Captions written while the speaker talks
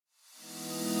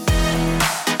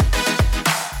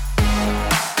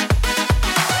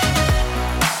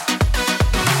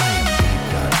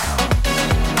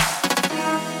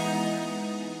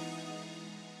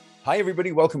Hi,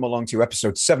 everybody. Welcome along to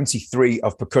episode 73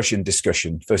 of Percussion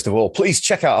Discussion. First of all, please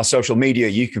check out our social media.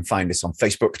 You can find us on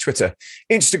Facebook, Twitter,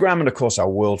 Instagram, and of course, our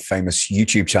world famous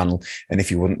YouTube channel. And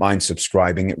if you wouldn't mind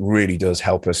subscribing, it really does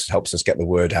helps us get the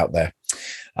word out there.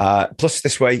 Plus,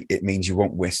 this way, it means you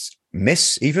won't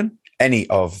miss even any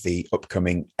of the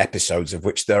upcoming episodes, of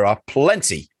which there are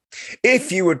plenty.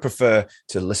 If you would prefer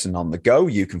to listen on the go,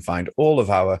 you can find all of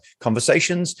our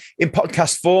conversations in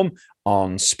podcast form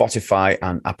on Spotify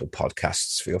and Apple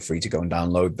Podcasts. Feel free to go and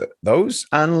download those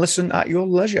and listen at your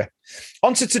leisure.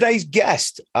 On to today's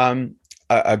guest,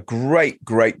 a great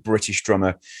British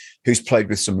drummer who's played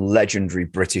with some legendary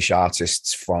British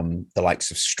artists from the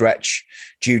likes of Stretch,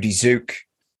 Judy Zook,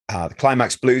 the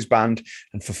Climax Blues Band,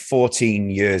 and for 14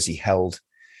 years he held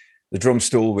the drum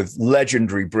stool with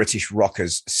legendary British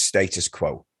rockers Status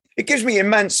Quo. It gives me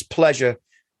immense pleasure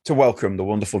to welcome the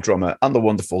wonderful drummer and the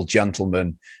wonderful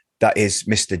gentleman that is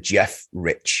Mr. Jeff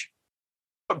Rich.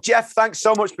 Jeff, thanks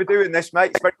so much for doing this,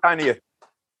 mate. It's very kind of you.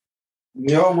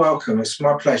 You're welcome. It's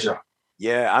my pleasure.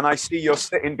 Yeah, and I see you're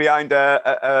sitting behind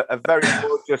a very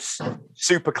gorgeous,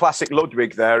 super classic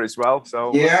Ludwig there as well.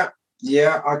 So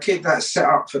yeah, I keep that set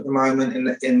up at the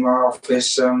moment in my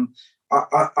office.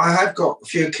 I have got a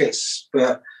few kits,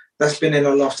 but that's been in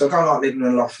a loft. I don't like leaving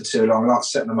in a loft for too long. I like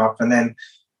setting them up and then,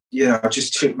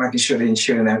 just making sure they're in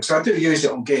tune them. Because I do use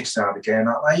it on gigs now and again.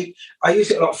 I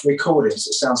use it a lot for recordings.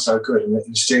 It sounds so good in the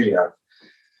studio.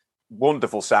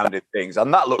 Wonderful sounding things.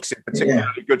 And that looks in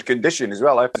particularly good condition as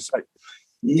well, I have to say.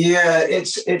 Yeah,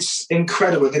 it's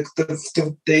incredible.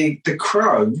 The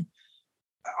chrome,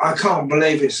 I can't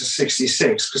believe it's a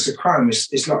 66 because the chrome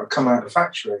is like come out of the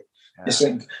factory.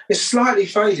 Yeah. It's slightly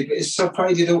faded, but it's so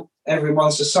faded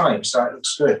everyone's the same, so it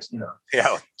looks good,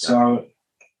 Yeah. So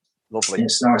lovely.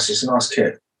 It's nice. It's a nice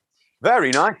kit. Very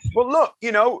nice. Well, look,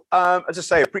 as I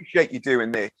say, appreciate you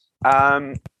doing this.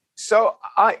 So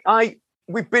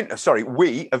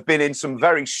we have been in some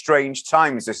very strange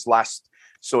times this last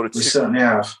sort of. We certainly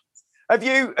have. Have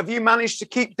you managed to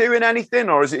keep doing anything,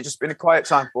 or has it just been a quiet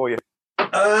time for you?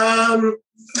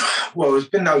 Well, there's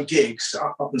been no gigs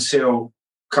up until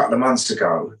couple of months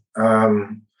ago,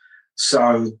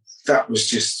 so that was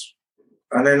just,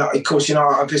 and then of course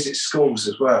I visit schools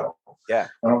as well. Yeah,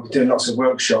 and I've been doing lots of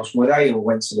workshops where they all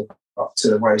went to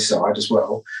the wayside as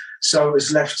well. So it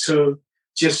was left to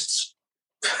just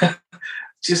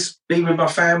be with my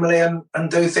family and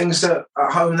do things at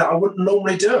home that I wouldn't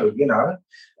normally do,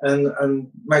 and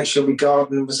make sure my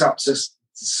garden was up to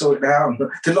sort it out.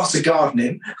 Did lots of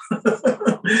gardening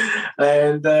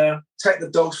and take the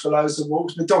dogs for loads of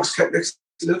walks. The dogs kept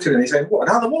looking at me saying, "What,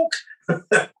 another walk?"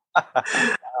 But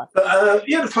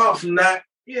apart from that,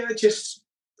 just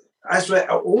as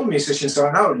all musicians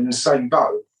I know in the same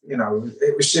boat,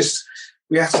 it was just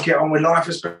we had to get on with life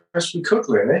as best we could,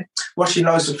 really. Watching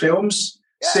loads of films,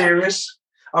 series.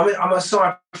 I mean, I'm a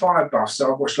sci-fi buff,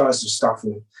 so I've watched loads of stuff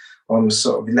on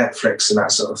sort of Netflix and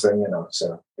that sort of thing,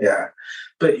 So, yeah.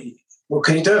 But what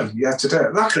can you do? You have to do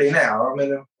it. Luckily now,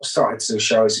 I started to do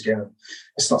shows again.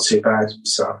 It's not too bad,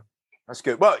 so. That's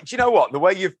good. Well, do you know what? The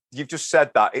way you've just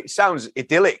said that, it sounds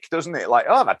idyllic, doesn't it? Like,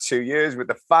 I've had 2 years with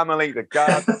the family, the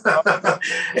garden.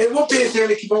 It would be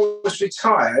idyllic if I was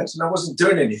retired and I wasn't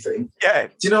doing anything. Yeah.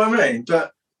 Do you know what I mean?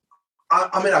 But,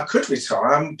 I could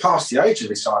retire. I'm past the age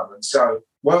of retirement, so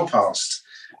well past.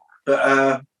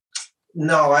 But,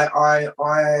 no,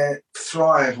 I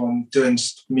thrive on doing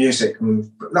music.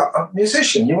 I'm a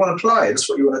musician. You want to play. That's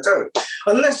what you want to do.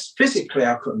 Unless physically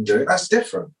I couldn't do it, that's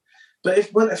different. But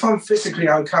if I'm physically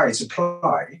okay to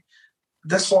play,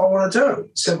 that's what I want to do.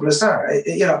 Simple as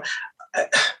that.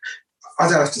 I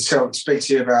don't have to speak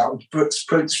to you about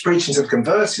preaching to the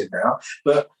converted now,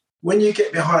 but when you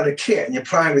get behind a kit and you're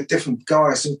playing with different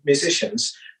guys and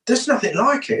musicians, there's nothing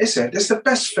like it, is it? It's the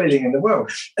best feeling in the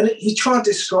world. And you try and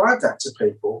describe that to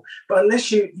people, but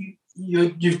unless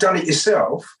you've done it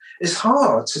yourself, it's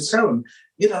hard to tell them.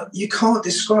 You can't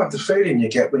describe the feeling you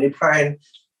get when you're playing.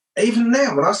 Even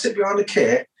now, when I sit behind a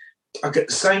kit, I get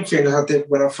the same feeling I did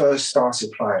when I first started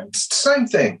playing. It's the same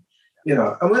thing,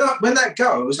 And when that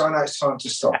goes, I know it's time to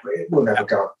stop. It will never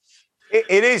go.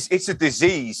 It is. It's a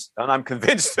disease, and I'm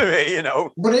convinced of it.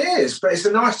 But it is. But it's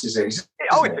a nice disease.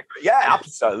 Yeah,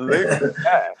 absolutely.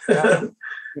 Yeah.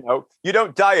 You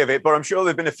don't die of it, but I'm sure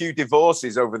there've been a few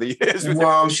divorces over the years.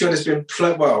 Well, I'm sure there's been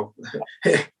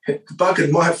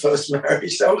buggered my first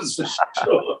marriage. That was for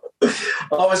sure.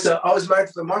 I was married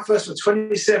for my first for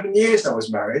 27 years. I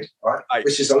was married, right,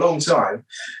 which is a long time.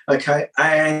 Okay,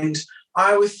 and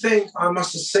I would think I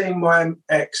must have seen my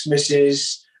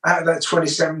ex-missus out of that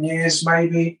 27 years,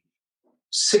 maybe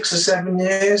 6 or 7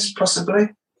 years, possibly.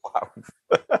 Wow.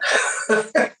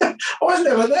 I was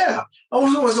never there. I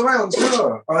was always away on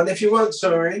tour. And if you weren't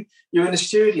touring, you were in the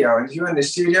studio. And if you were in the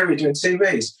studio, you were doing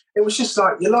TVs. It was just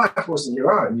like your life wasn't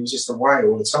your own. You were just away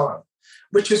all the time,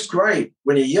 which was great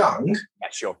when you're young. Yeah,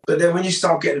 sure. But then when you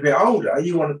start getting a bit older,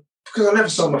 you want to, because I never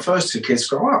saw my first 2 kids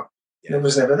grow up. Yeah. It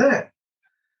was never there.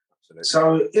 Absolutely.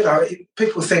 So, you know,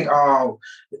 people think, oh,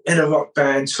 in a rock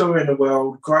band, touring the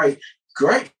world, great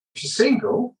if you're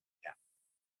single. Yeah.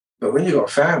 But when you've got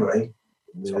a family,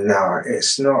 no,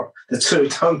 it's not. The two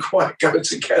don't quite go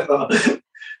together.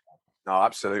 No,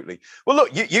 absolutely. Well, look,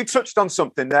 you touched on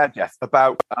something there, Jeff,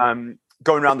 about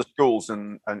going around the schools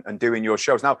and doing your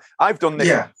shows. Now, I've done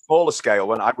this on a smaller scale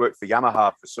when I worked for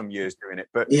Yamaha for some years doing it,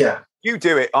 but you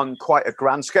do it on quite a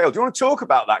grand scale. Do you want to talk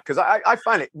about that? Because I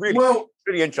find it really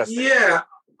interesting. Yeah,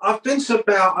 I've been to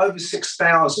about over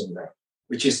 6,000 now,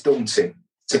 which is daunting,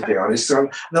 to be honest. So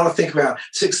now I think about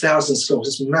 6,000 schools,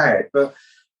 it's mad. But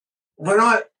when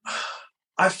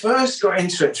I first got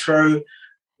into it through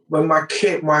when my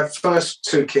first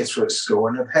 2 kids were at school,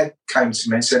 and the head came to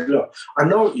me and said, look, I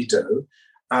know what you do.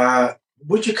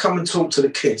 Would you come and talk to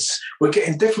the kids? We're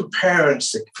getting different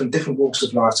parents from different walks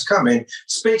of life to come in,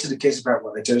 speak to the kids about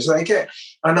what they do, so they get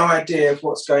an idea of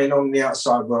what's going on in the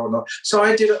outside world. So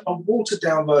I did a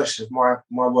watered-down version of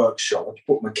my workshop. I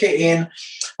put my kit in,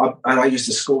 and I used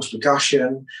the school's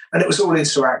percussion, and it was all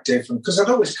interactive. And because I'd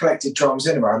always collected drums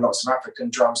anyway, lots of African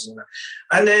drums and that.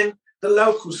 And then the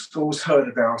local schools heard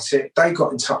about it. They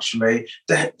got in touch with me.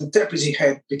 The deputy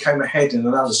head became a head in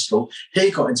another school.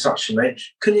 He got in touch with me.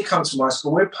 Can you come to my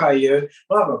school? We'll pay you,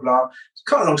 blah, blah, blah.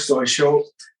 Cut a long story short,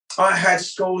 I had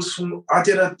schools I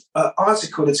did an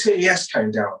article, the TES came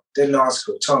down, did an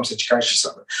article, Times Education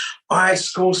something. I had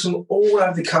schools from all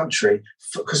over the country,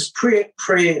 because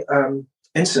pre-internet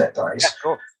days. Yeah,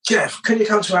 cool. Jeff, can you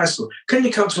come to our school? Can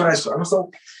you come to our school? And I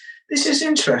thought, this is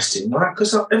interesting, right?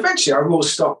 Because eventually I will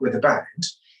stop with the band,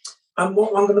 and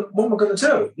what am I going to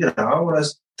do? You know, I want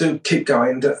to keep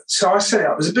going. So I set it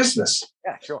up as a business.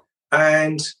 Yeah, sure.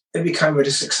 And it became really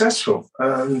successful.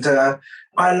 And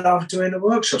I love doing the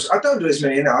workshops. I don't do as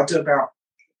many now. I do about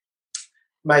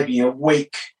maybe a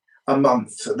week a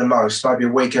month at the most, maybe a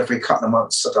week every couple of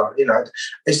months.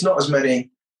 It's not as many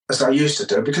as I used to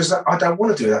do, because I don't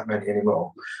want to do that many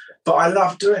anymore. But I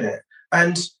love doing it.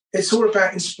 And it's all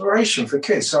about inspiration for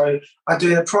kids. So I do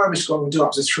in a primary school, we do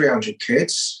up to 300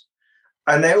 kids,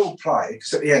 and they all play,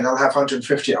 because at the end I'll have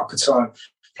 150 up a time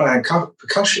playing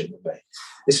percussion with me.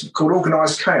 It's called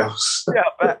Organised Chaos. Yeah,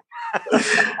 I bet.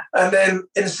 And then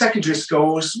in the secondary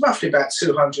school, it's roughly about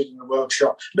 200 in the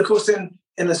workshop. And of course, then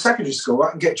in the secondary school, I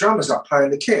can get drummers up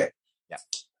playing the kit. Yeah.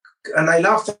 And they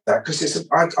love that, because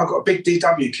I've got a big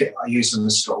DW kit I use in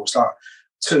the schools, like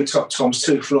 2 top toms,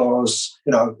 2 floors,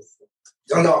 you know,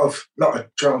 a lot of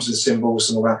drums and cymbals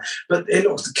and all that. But it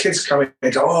looks, the kids come in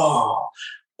and go, oh,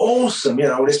 awesome, you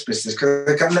know, all this business.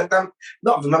 Because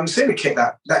not of them haven't seen a kit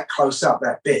that close up,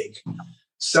 that big.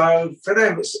 So for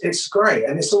them, it's great.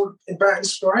 And it's all about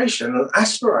inspiration and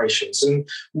aspirations. And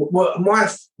my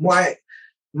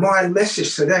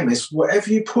message to them is,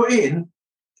 whatever you put in,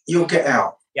 you'll get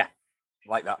out. Yeah,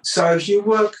 like that. So if you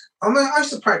work, I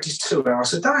used to practice 2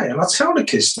 hours a day, and I tell the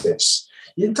kids this.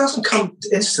 It doesn't come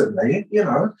instantly, you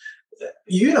know.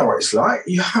 You know what it's like.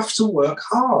 You have to work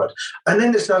hard. And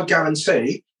then there's no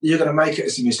guarantee you're going to make it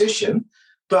as a musician.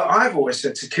 But I've always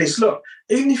said to kids, look,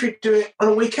 even if you do it on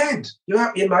a weekend, you're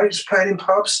out with your mates playing in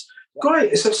pubs,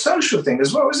 great. It's a social thing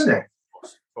as well, isn't it? Of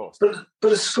course. But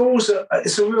the schools,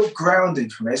 it's a real grounding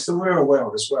for me. It's the real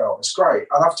world as well. It's great.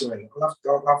 I love doing it. I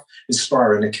love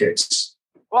inspiring the kids.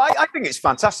 Well, I think it's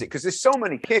fantastic, because there's so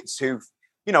many kids who've,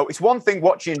 you know, it's one thing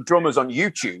watching drummers on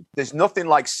YouTube. There's nothing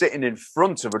like sitting in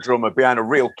front of a drummer behind a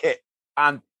real kit.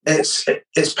 And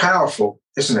it's powerful,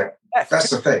 isn't it? Yeah, that's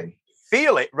the thing.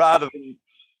 Feel it rather than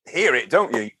hear it,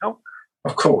 don't you? You know?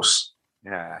 Of course.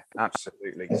 Yeah,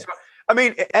 absolutely. Yeah. So, I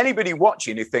mean, anybody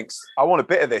watching who thinks, I want a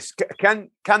bit of this, can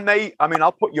they? I mean,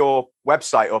 I'll put your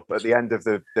website up at the end of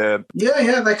the...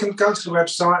 Yeah, they can go to the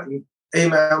website and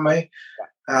email me.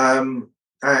 And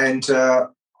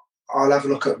I'll have a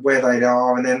look at where they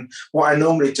are. And then what I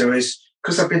normally do is,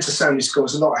 because I've been to so many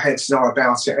schools, a lot of heads know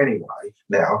about it anyway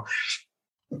now.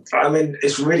 I mean,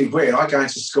 it's really weird. I go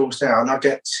into schools now and I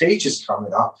get teachers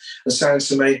coming up and saying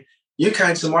to me, you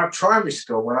came to my primary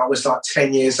school when I was like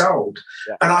 10 years old.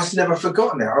 Yeah. And I've never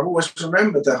forgotten it. I've always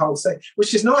remembered the whole thing,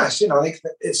 which is nice. You know,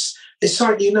 it's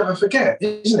something you never forget,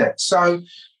 isn't it? So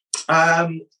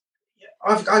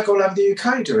I've got to have the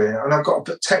UK do it, and I've got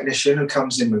a technician who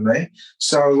comes in with me.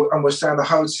 So, and we're staying in a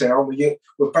hotel. We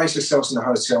base ourselves in a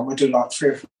hotel, and we do like 3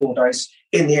 or 4 days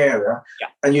in the area,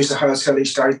 and use the hotel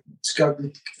each day to go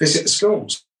visit the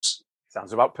schools.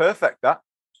 Sounds about perfect, that.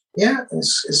 Yeah,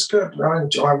 it's good. I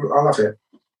love it.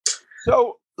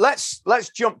 So let's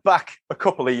jump back a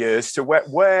couple of years to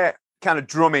where kind of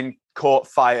drumming caught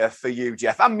fire for you,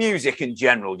 Jeff, and music in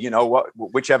general.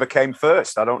 Whichever came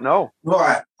first. I don't know.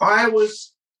 Right, I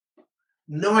was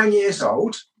 9 years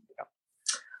old,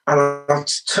 and I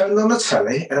turned on the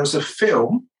telly, and it was a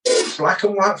film, black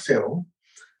and white film,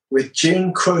 with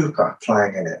Gene Krupa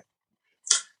playing in it,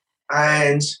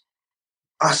 and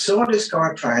I saw this guy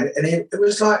playing, and it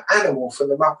was like Animal from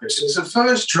the Muppets. It was the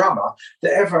first drummer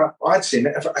that I'd seen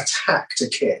that ever attacked a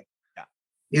kit.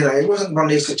 Yeah. It wasn't one of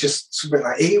these that just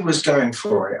like he was going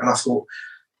for it, and I thought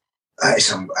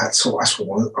that's what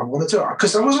I want to do,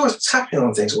 because I was always tapping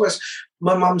on things. Always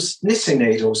my mum's knitting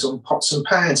needles on pots and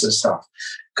pans and stuff.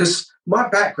 Because my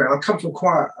background, I come from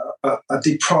quite a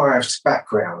deprived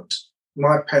background.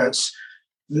 My parents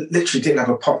literally didn't have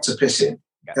a pot to piss in.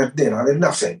 Yeah. They had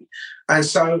nothing. And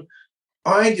so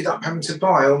I ended up having to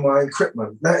buy all my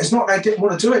equipment. Now, it's not they didn't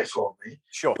want to do it for me,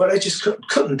 sure, but they just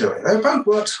couldn't do it. They both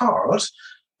worked hard,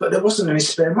 but there wasn't any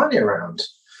spare money around.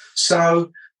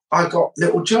 So I got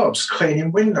little jobs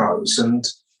cleaning windows and,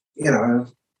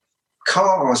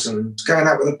 cars, and going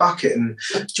out with a bucket and,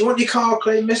 do you want your car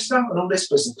clean, mister? And all this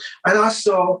business. And I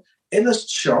saw in a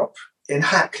shop in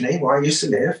Hackney, where I used to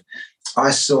live, I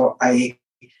saw a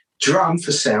drum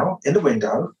for sale in the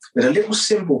window with a little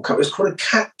cymbal cut. It was called a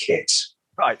cat kit.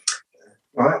 Right.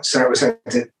 So it was a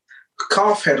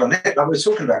calf head on it. I was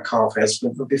talking about calf heads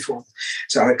before.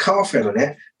 So I had a calf head on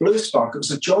it, blue spark. It was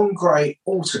a John Gray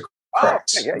autocrat.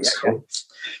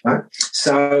 Right?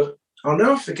 So I'll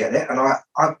never forget it. And I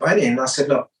went in and I said,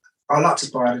 look, I'd like to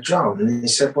buy the drum. And he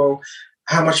said, well,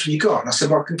 how much have you got? And I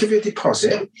said, well, I can give you a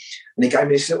deposit. And he gave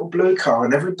me this little blue card.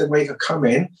 And every week I come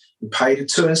in and paid a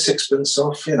 2 and 6pence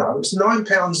off. It was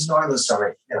 £9.09 or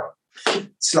something.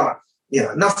 It's like,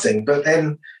 nothing. But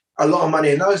then a lot of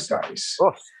money in those days.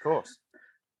 Of course.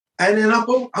 And then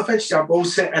eventually I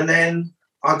bought it. And then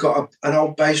I got an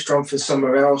old bass drum from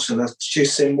somewhere else and a few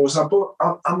cymbals.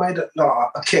 I made a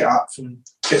kit up from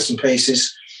bits and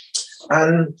pieces.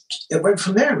 And it went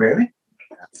from there, really.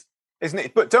 Isn't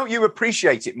it? But don't you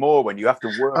appreciate it more when you have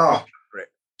to work for it?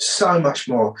 So much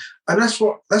more. And that's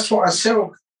what I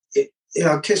tell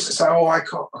kids that say, "Oh, I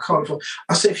can't afford."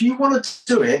 I say, if you want to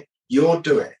do it, you'll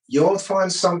do it. You'll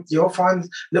find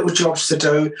little jobs to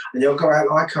do, and you'll go out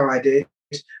like I did.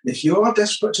 And if you are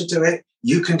desperate to do it,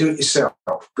 you can do it yourself.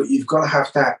 But you've got to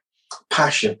have that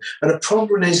passion. And the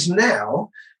problem is now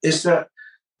is that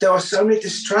there are so many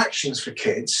distractions for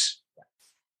kids.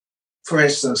 For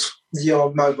instance,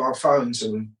 your mobile phones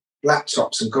and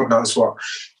laptops and God knows what,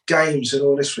 games and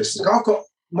all this business. I've got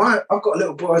a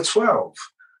little boy of 12,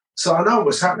 so I know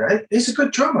what's happening. He's a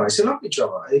good drummer. He's a lovely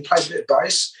drummer. He plays a bit of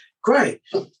bass, great.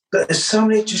 But there's so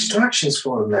many distractions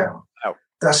for him now. Oh.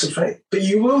 That's the thing. But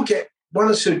you will get 1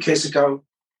 or 2 kids that go,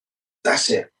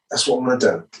 that's it. That's what I'm going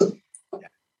to do.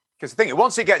 Because the thing is,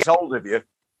 once it gets hold of you,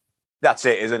 that's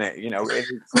it, isn't it?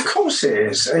 Of course it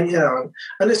is. And,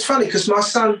 and it's funny because my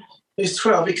son, who's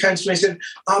 12, he came to me and said,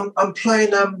 I'm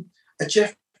playing a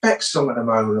Jeff Beck song at the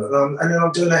moment, and then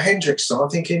I'm doing a Hendrix song. I'm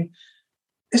thinking,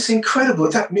 it's incredible.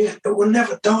 That music, it will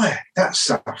never die, that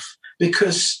stuff,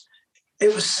 because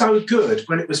it was so good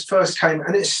when it was first came,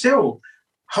 and it's still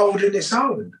holding its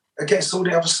own against all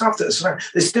the other stuff that's around.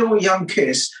 There's still young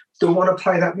kids that want to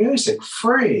play that music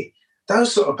free.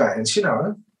 Those sort of bands,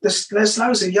 there's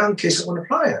loads of young kids that want to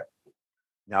play it.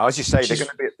 Now, as you say, they're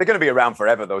going to be around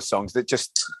forever. Those songs, they're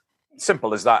just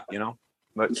simple as that,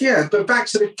 But back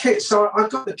to the kit. So I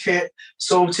got the kit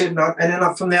sorted, and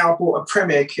then from there I bought a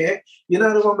Premier kit. The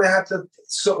one where had the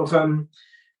sort of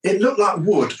it looked like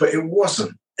wood, but it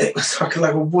wasn't. It was like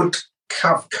a wood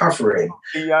covering.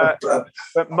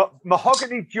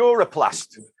 Mahogany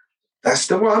Duraplast. That's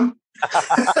the one.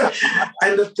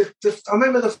 And I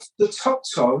remember the top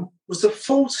tom was a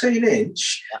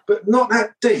 14-inch, but not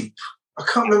that deep. I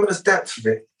can't remember the depth of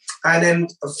it. And then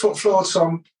a floor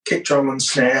tom, kick drum and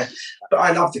snare. But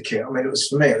I loved the kit. I mean,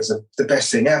 for me, it was the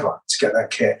best thing ever to get that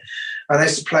kit. And I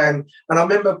used to play them. And I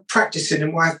remember practicing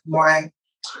in my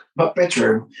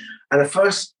bedroom. And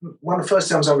one of the first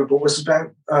times I ever bought was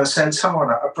about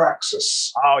Santana,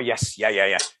 Abraxas. Oh, yes.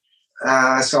 Yeah.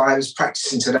 So I was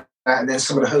practicing to that, and then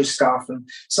some of the Who stuff. And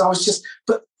so I was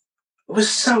but I was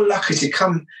so lucky to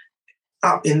come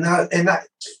up in that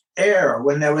era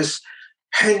when there was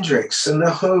Hendrix and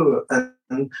the Who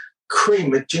and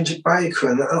Cream with Ginger Baker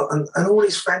and all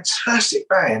these fantastic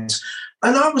bands.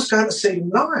 And I was going to see them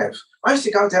live. I used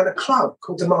to go down a club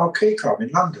called the Marquee Club in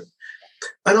London.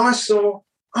 And I saw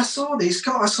these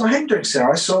guys. I saw Hendrix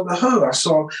there. I saw The Who. I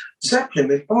saw Zeppelin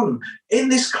with Bonham in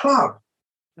this club.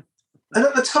 And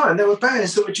at the time, there were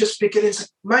bands that were just beginning to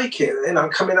make it,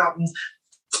 coming up. And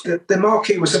the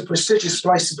Marquee was a prestigious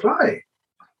place to play,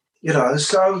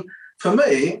 So for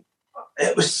me,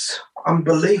 it was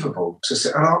unbelievable to see.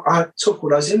 And I took all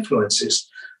those influences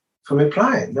from me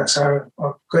playing. That's how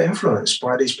I got influenced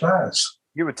by these players.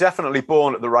 You were definitely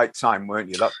born at the right time, weren't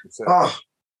you?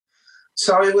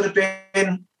 So it would have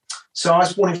been. So I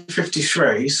was born in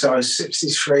 53. So I was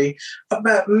 63.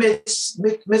 About mid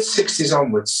 60s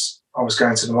onwards, I was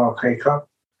going to the Marquee Club.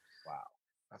 Wow,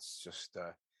 that's just.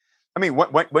 I mean,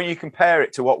 when you compare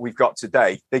it to what we've got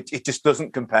today, it just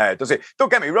doesn't compare, does it?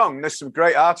 Don't get me wrong. There's some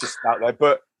great artists out there,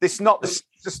 but it's just not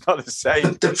the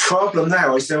same. The problem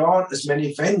now is there aren't as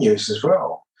many venues as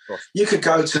well. You could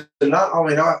go to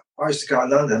London. I used to go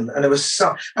to London, and there was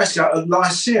I used to go to the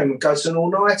Lyceum and go to an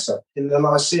all-nighter in the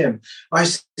Lyceum. I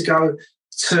used to go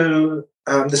to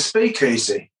the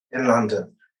Speakeasy in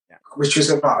London, which was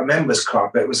about a members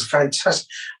club. It was a fantastic.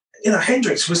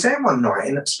 Hendrix was there one night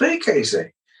in the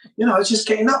Speakeasy. Just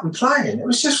getting up and playing. It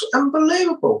was just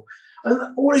unbelievable.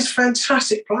 And all these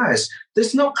fantastic players.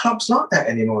 There's not clubs like that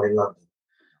anymore in London.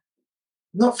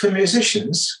 Not for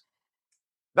musicians.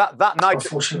 That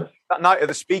night at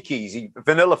the Speakeasy,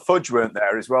 Vanilla Fudge weren't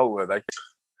there as well, were they?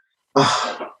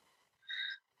 Oh,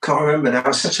 can't remember now. It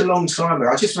was such a long time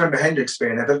ago. I just remember Hendrix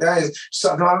being there. But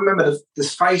I remember the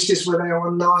Faces were there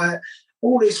one night.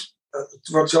 All these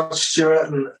Rod Stewart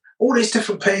and all these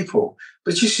different people.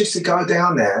 But you used to go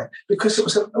down there because it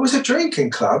was a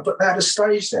drinking club, but they had a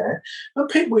stage there, and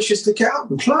people used to get up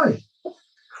and play.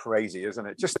 Crazy, isn't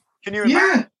it? Just can you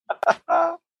imagine?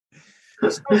 Yeah.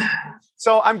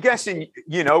 So I'm guessing,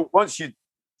 once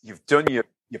you've done your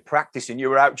practicing, you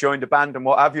were out, joined a band and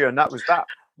what have you, and that was that.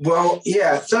 Well,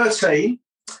 yeah, 13.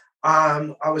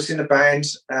 I was in a band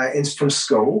from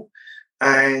school,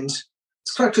 and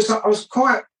it's quite because I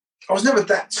was never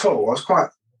that tall. I was quite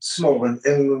small when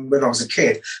I was a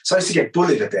kid, so I used to get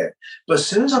bullied a bit. But as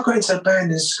soon as I got into a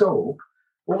band in school,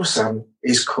 all of a sudden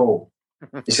he's cool.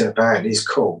 He's in a band, he's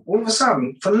cool. All of a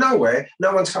sudden, from nowhere,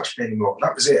 no one touched me anymore.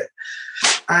 That was it.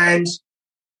 And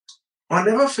I'll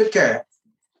never forget,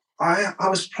 I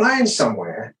was playing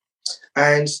somewhere,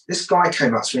 and this guy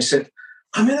came up to me and said,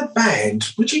 "I'm in a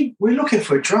band. We're looking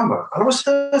for a drummer." And I was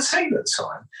 13 at the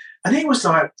time, and he was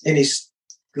like in his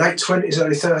late 20s,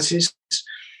 early 30s.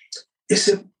 He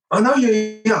said, "I know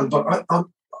you're young, but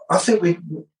I think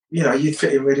you'd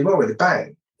fit in really well with the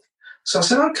band." So I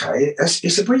said, "Okay." He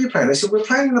said, "Where are you playing?" I said, "We're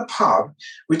playing in a pub.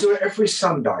 We do it every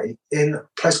Sunday in a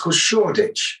place called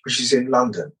Shoreditch, which is in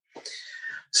London."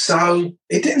 So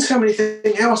he didn't tell me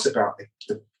anything else about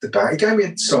the band. He gave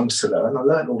me songs to learn. I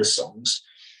learned all the songs,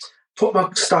 put my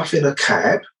stuff in a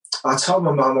cab. I told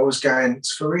my mum I was going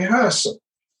for rehearsal.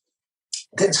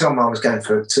 Didn't tell mum I was going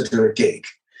to do a gig.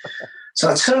 So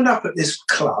I turned up at this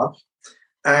club,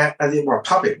 and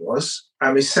pub it was,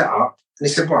 and we set up. And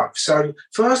he said, "Right, so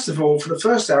first of all, for the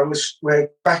first hour, we're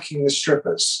backing the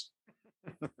strippers."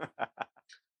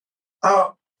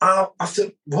 I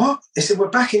thought, "What?" He said, "We're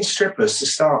backing strippers to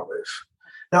start with."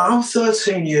 Now, I'm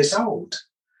 13 years old.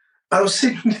 I was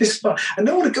singing this, and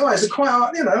all the guys are quite,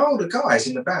 older guys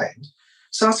in the band.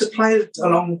 So I had to play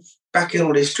along, backing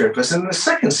all these strippers. And the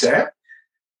second set,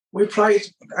 we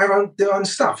played their own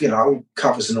stuff, all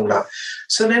covers and all that.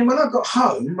 So then when I got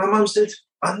home, my mum said,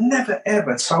 I never,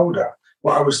 ever told her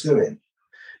what I was doing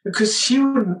because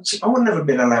I would never have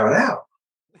been allowed out.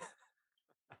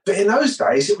 But in those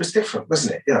days, it was different,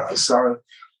 wasn't it? So,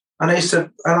 and I used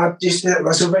to, that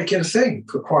was a regular thing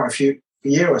for quite a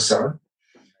year or so,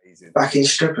 backing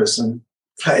strippers and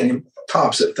playing in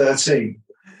pubs at 13.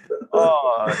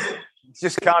 Oh,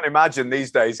 just can't imagine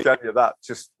these days, can you? That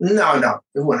just no,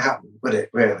 it wouldn't happen, would it?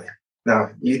 Really?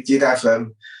 No, you'd have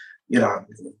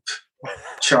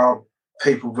child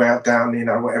people out down,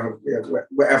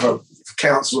 whatever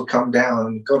council would come down,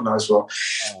 and God knows what.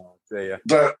 Oh, dear.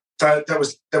 But there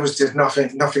was just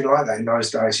nothing like that in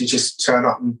those days. You just turn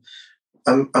up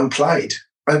and played,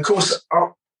 and of course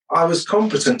I was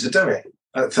competent to do it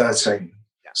at 13.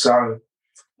 Yeah. So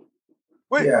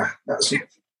that's.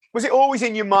 Was it always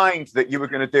in your mind that you were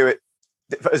going to do it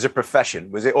as a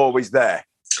profession? Was it always there?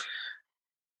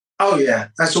 Oh, yeah.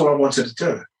 That's all I wanted to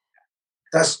do.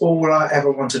 That's all I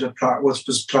ever wanted to play was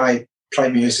play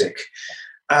music.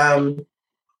 My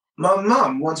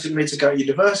mum wanted me to go to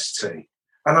university.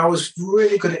 And I was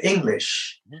really good at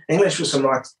English. English was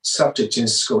my subject in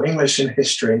school, English and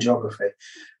history and geography.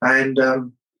 And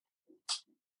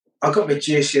I got my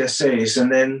GCSEs, and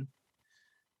then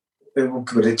we were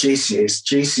good at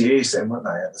GCEs then, weren't they,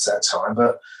 at that time?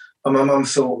 But my mum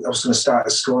thought I was going to start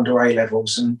at school and do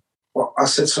A-levels. And I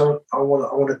said to her, I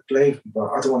want to leave, but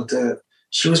I don't want to do it.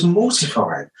 She was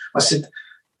mortified. I said,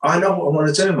 I know what I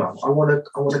want to do, Mum. I want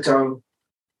to go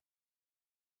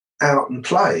out and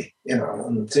play,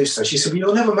 and do so. She said, well,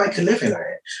 you'll never make a living at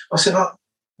it. I said, well,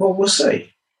 we'll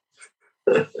see.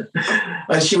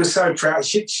 And she was so proud.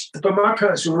 But my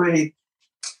parents were really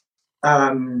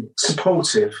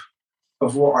supportive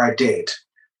of what I did,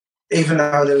 even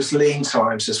though there was lean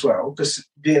times as well. Because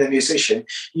being a musician,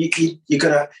 you're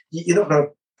not gonna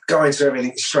go into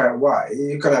everything straight away.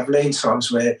 You're gonna have lean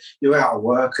times where you're out of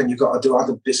work and you've got to do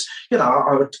other bits.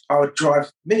 I would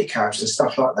drive minicabs and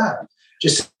stuff like that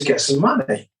just to get some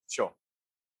money. Sure.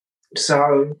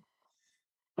 So,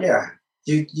 yeah,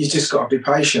 you just got to be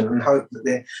patient and hope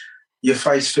that your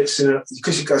face fits in it,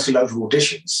 because you go to local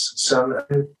auditions. So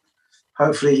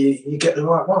hopefully you get the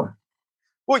right one.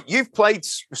 Well, you've played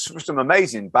some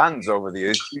amazing bands over the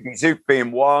years. Zoop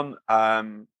being one.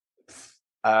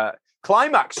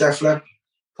 Climax. Definitely.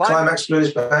 Climax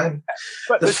Blues Band.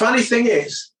 But the funny thing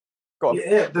is,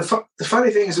 the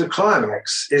funny thing is with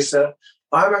Climax is that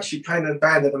I'm actually playing in a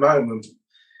band at the moment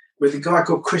with a guy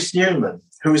called Chris Newman,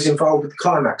 who is involved with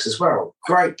Climax as well.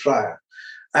 Great player.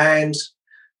 And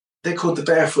they're called the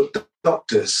Barefoot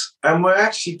Doctors. And we're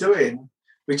learning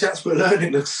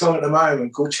a song at the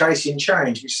moment called Chasing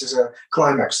Change, which is a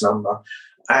Climax number.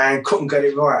 And couldn't get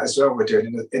it right as well, we're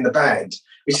doing in the band,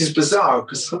 which is bizarre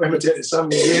because I remember doing it so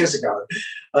many years ago.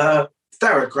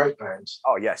 They're a great band.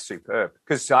 Oh, yes, superb.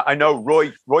 Because I know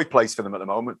Roy plays for them at the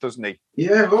moment, doesn't he?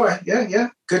 Yeah, Roy. Yeah.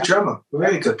 Good drummer.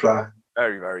 Really good player.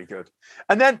 Very, very good.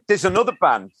 And then there's another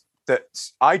band that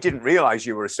I didn't realise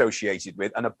you were associated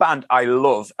with, and a band I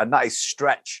love, and that is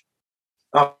Stretch.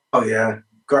 Oh yeah.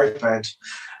 Great band.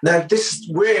 Now, this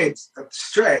weird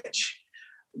Stretch,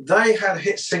 they had a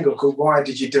hit single called Why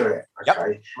Did You Do It?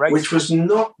 Okay. Yep, which was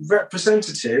not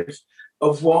representative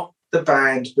of what the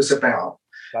band was about.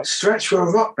 Okay. Stretch were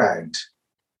a rock band,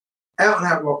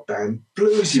 out-and-out rock band,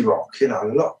 bluesy rock,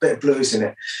 a bit of blues in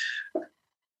it.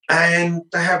 And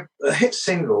they have a hit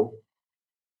single,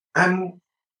 and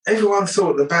everyone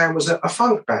thought the band was a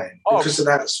funk band because of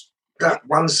that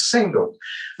one single.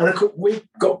 And of course, we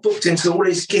got booked into all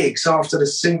these gigs after the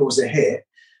singles are hit,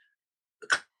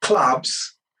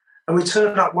 clubs, and we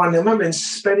turned up one day. I remember in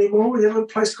Spennymoor, you know a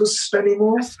place called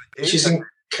Spennymoor, which is in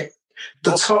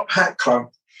the Top Hat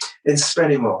Club in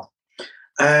Spennymoor.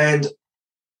 And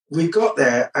we got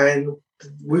there, and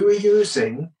we were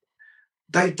using,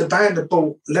 the band had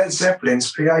bought Led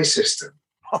Zeppelin's PA system.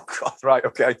 Oh, God, right,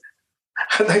 okay.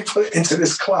 And they put it into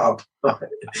this club. Right?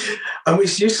 And we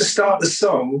used to start the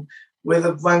song with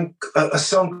a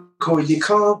song called You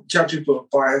Can't Judge a Book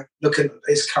by Looking at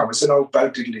Its Cover. It's an old Bo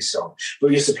Diddley song. But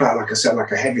we used to play it, like I said,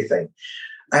 like a heavy thing.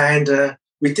 And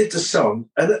we did the song,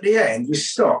 and at the end, we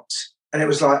stopped, and it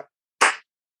was like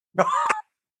a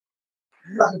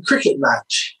cricket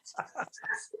match.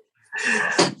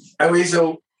 And we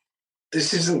thought,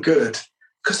 this isn't good.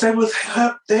 Because they were,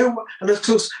 and of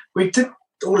course, we did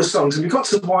all the songs, and we got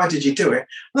to Why Did You Do It?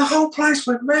 And the whole place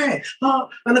went mad.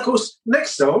 And of course,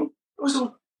 next song, it was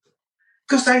all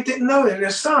because they didn't know any of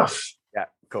the stuff. Yeah,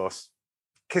 of course.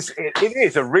 Because it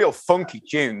is a real funky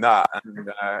tune, that. And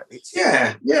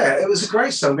it was a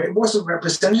great song, but it wasn't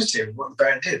representative of what the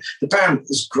band did. The band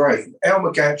was great.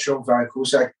 Elmer Gantry on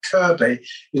vocals, Kirby,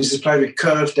 who used to play with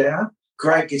Curve Down,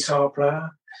 great guitar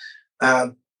player.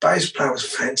 Bass player was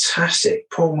fantastic.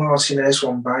 Paul Martinez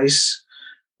on bass.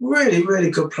 Really,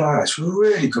 really good players.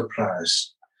 Really good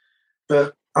players.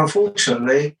 But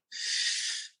unfortunately,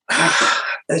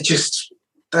 they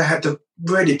had the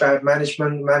really bad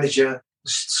management. Manager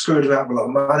screwed them out with a lot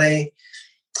of money.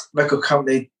 Record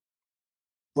company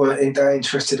weren't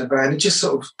interested in the band. It just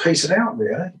sort of petered out,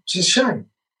 really. It's a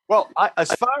shame. Well,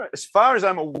 as far as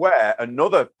I'm aware,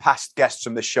 another past guest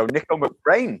from this show, Nico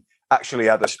McBrain, actually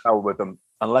had a spell with them.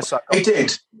 He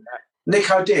did.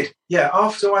 Nico did. Yeah,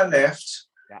 after I left,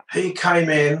 he came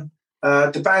in.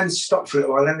 The band stopped for a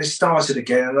little while, and then they started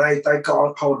again, and they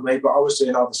got hold of me, but I was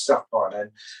doing other stuff by then.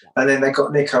 And then they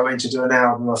got Nico in to do an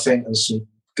album, I think, and some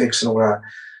gigs and all that.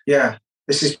 Yeah,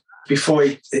 this is before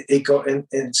he got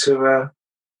into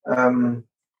what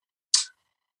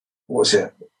was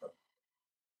it?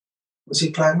 Was he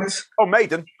playing with? Oh,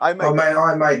 Maiden.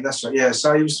 Iron Maiden. That's right. Yeah.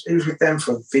 So he was with them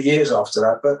for years after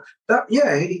that. But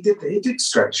he did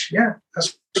stretch. Yeah,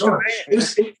 that's right.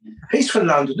 He's from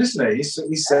London, isn't he? He's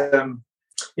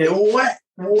wet.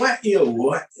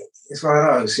 It's one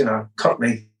of those,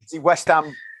 Cockney. Is he West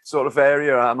Ham sort of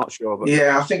area? I'm not sure. But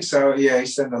yeah, I think so. Yeah,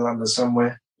 he's in London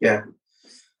somewhere. Yeah.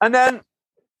 And then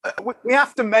we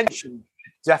have to mention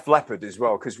Def Leppard as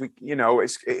well, because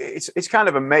it's kind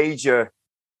of a major,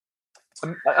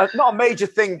 not a major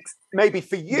thing maybe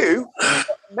for you,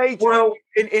 major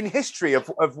in history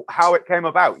of how it came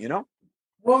about.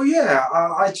 Well, yeah,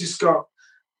 I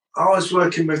was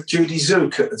working with Judy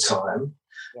Zook at the time,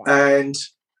 and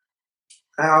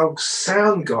our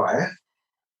sound guy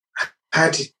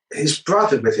had his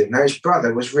brother with him. Now his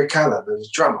brother was Rick Allen, who was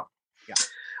a drummer,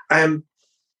 and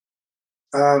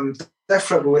Def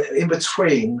Leppard were in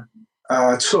between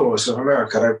tours of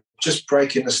America. They were just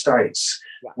breaking the States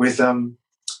with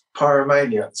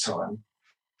Pyromania at the time.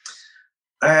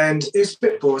 And he was a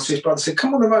bit bored, so his brother said,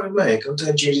 come on the road with me, I'm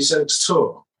doing Judy Zook's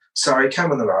tour. So he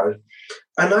came on the road.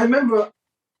 And I remember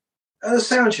at the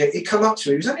sound check, he come up to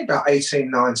me, he was only about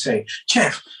 18, 19.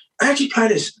 Jeff, how'd you play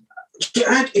this?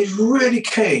 He's really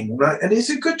keen, right? And he's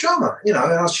a good drummer, and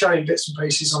I was showing bits and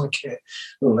pieces on the kit,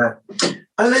 all that.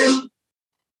 And then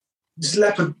this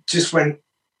Leopard just went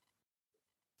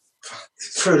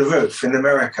through the roof in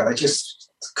America. They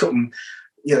just couldn't,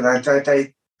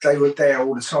 they were there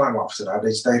all the time after that.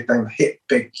 They hit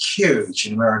big, huge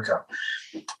in America.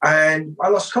 And I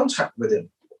lost contact with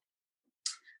him.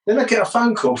 Then I get a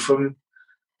phone call from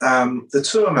the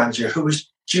tour manager, who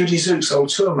was Judy Zook's old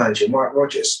tour manager, Mike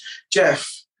Rogers. Jeff,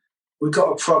 we've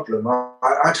got a problem.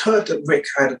 I'd heard that Rick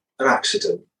had an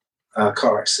accident, a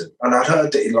car accident, and I'd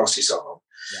heard that he lost his arm.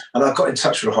 Yeah. And I got in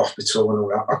touch with the hospital and all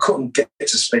that. I couldn't get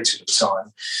to speak to him at the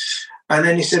time. And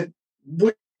then he said,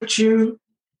 would you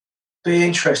be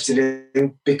interested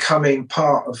in becoming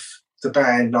part of the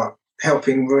band, like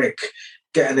helping Rick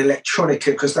get an electronic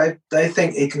kit? Because they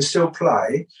think he can still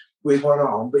play with one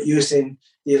arm, but using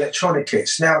the electronic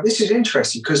kits. Now, this is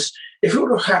interesting because if it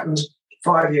would have happened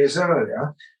 5 years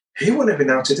earlier, he wouldn't have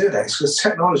been able to do that because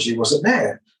technology wasn't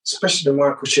there, especially the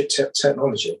microchip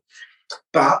technology.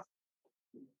 But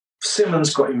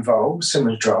Simmons got involved,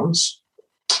 Simmons Drums.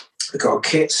 We got a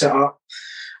kit set up.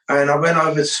 And I went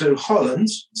over to Holland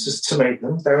to meet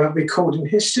them. They were recording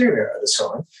Hysteria at the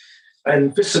time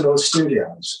and Visceral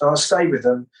Studios. I stayed with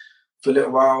them for a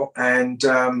little while, and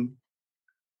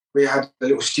we had a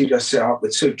little studio set up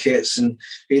with 2 kits, and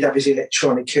he'd have his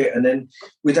electronic kit, and then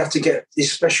we'd have to get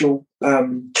these special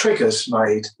triggers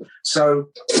made. So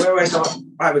whereas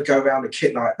I would go around the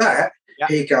kit like that,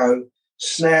 he'd go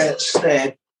snare,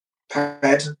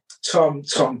 pad, tom,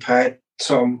 pad,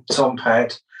 tom,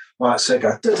 pad. Right, so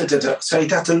go da-da-da-da. So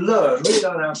he'd have to really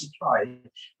learn how to play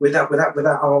with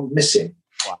that arm missing.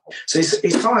 Wow. So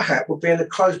his hi-hat would be in a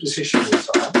closed position all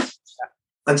the time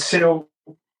until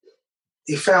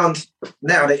he found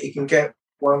now that he can get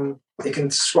one, he can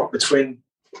swap between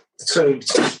the two.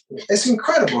 It's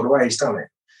incredible the way he's done it.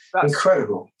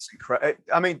 Incredible.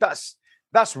 I mean, that's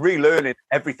relearning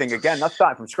everything again. That's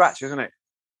starting from scratch, isn't it?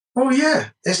 Oh,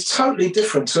 yeah. It's totally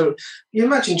different. So you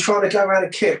imagine trying to go around a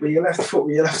kit with your left foot,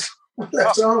 with your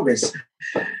left arm is.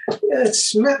 Yeah,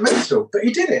 it's mental. But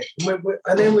he did it.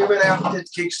 And then we went out and did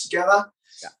gigs together.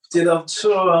 Yeah. Did a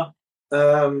tour,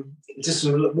 did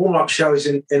some warm-up shows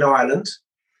in Ireland,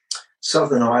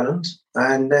 Southern Ireland.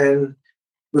 And then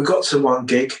we got to one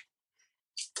gig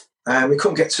and we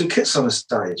couldn't get 2 kits on the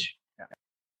stage. Yeah.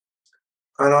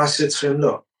 And I said to him,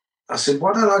 look, I said,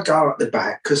 why don't I go up the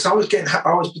back? Because I was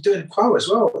doing Quo as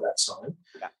well at that time.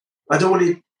 Yeah. I'd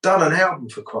already done an album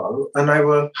for Quo, and they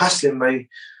were hassling me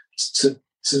to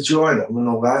join them and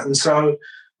all that. And so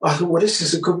I thought, well, this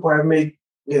is a good way of me,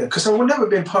 because I would never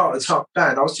been part of the top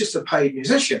band. I was just a paid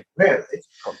musician, really.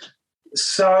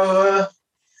 So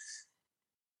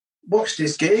watched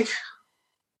this gig.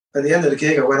 At the end of the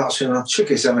gig, I went up to him and I shook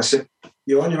his hand. I said,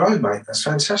 you're on your own, mate. That's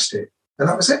fantastic. And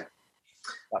that was it.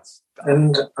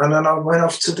 And then I went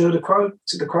off to do the Quo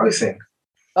thing.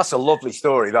 That's a lovely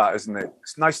story, that, isn't it?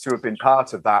 It's nice to have been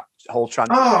part of that whole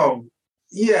transition. Oh,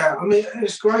 yeah. I mean, it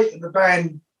was great that the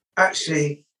band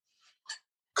actually,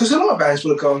 because a lot of bands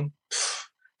would have gone,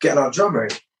 get another drummer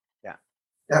in. Yeah.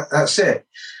 That's it.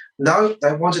 No,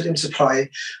 they wanted him to play.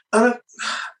 And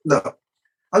look,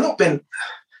 I'm not being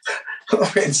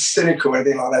cynical or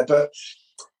anything like that, but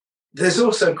there's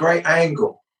also a great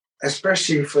angle,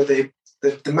 especially for the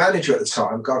manager at the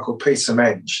time, a guy called Peter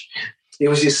Mensch. He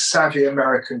was this savvy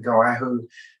American guy who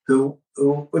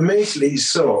immediately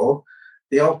saw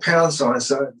the old pound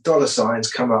signs, dollar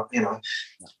signs come up, you know,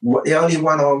 the only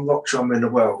one-armed rock drummer in the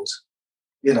world,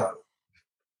 you know,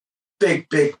 big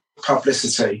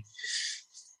publicity.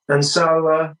 And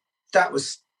so that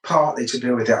was partly to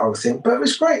do with that whole thing. But it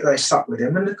was great they stuck with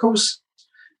him. And of course,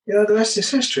 you know, the rest is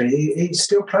history. He's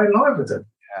still playing live with them.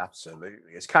 Yeah,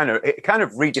 absolutely. It kind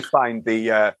of redefined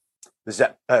the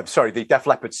Def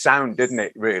Leppard sound, didn't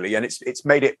it, really? And it's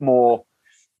made it more,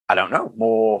 I don't know,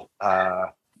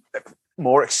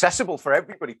 more accessible for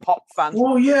everybody, pop fans.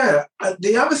 Well, yeah.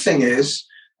 The other thing is,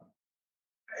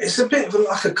 it's a bit of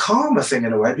like a karma thing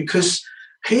in a way, because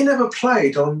he never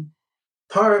played on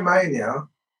Pyromania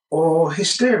or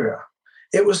Hysteria.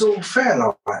 It was all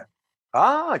Fairlight.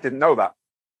 I didn't know that.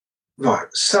 Right.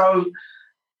 So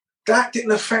that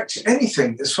didn't affect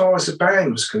anything as far as the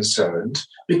band was concerned,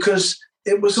 because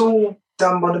it was all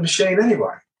done by the machine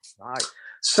anyway. Right.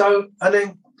 So, and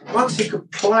then once he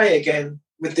could play again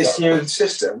with this new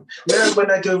system, you know, when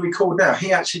they do record now,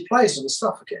 he actually plays on the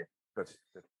stuff again. Good.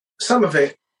 Some of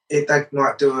it, they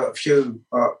might do a few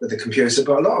with the computer,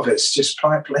 but a lot of it's just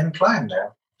him playing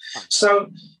now.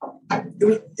 So,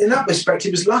 in that respect,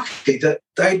 he was lucky that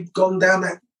they'd gone down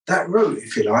that route,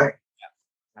 if you like.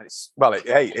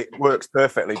 It works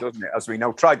perfectly, doesn't it? As we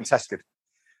know, tried and tested.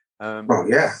 Well,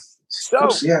 yeah. So, of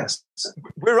course, yes.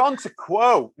 We're on to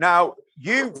Quo. Now,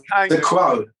 you kind of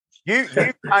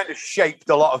shaped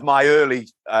a lot of my early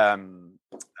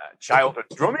childhood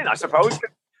drumming, I suppose.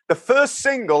 The first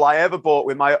single I ever bought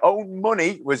with my own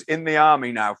money was In the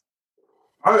Army Now.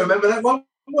 I remember that one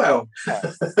well.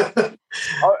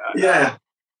 Yeah.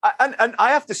 And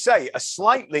I have to say, a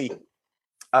slightly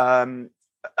unusual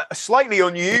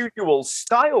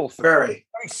style. Very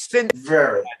synth.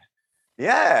 Very.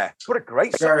 Yeah. What a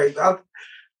great song. Very.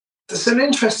 It's an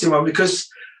interesting one, because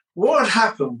what had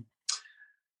happened,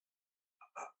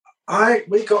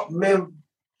 we got the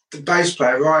bass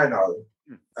player, Rhino,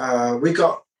 we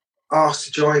got asked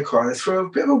to join Quo through a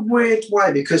bit of a weird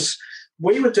way, because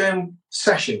we were doing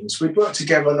sessions. We'd worked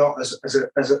together a lot as a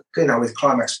you know, with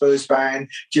Climax Blues Band,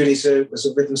 Judy Zoot as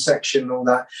a rhythm section and all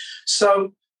that.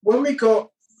 So when we got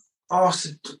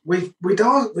asked, we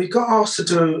got asked to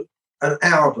do an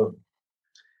album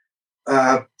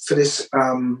for this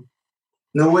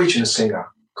Norwegian singer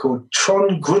called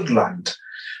Trond Grundland.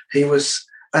 He was,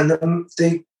 and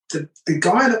the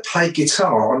guy that played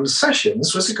guitar on the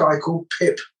sessions was a guy called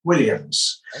Pip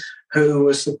Williams, who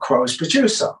was the Quo's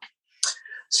producer.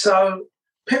 So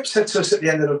Pip said to us at the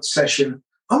end of the session,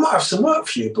 I might have some work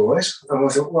for you boys. And I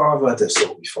thought, well, I've heard this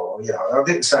all before. You know, I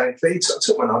didn't say anything. He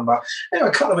took my number. Anyway,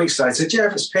 a couple of weeks later,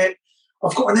 Jeff, it's Pip.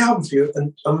 I've got an album for you,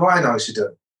 and Rhino's to do.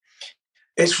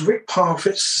 It's Rick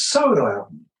Parfitt's solo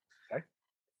album,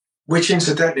 which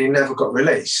incidentally never got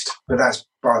released, but that's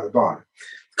by the by,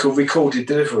 called Recorded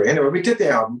Delivery. Anyway, we did the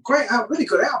album. Great album, really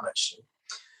good album, actually.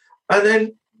 And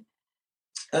then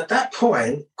at that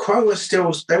point, Quo was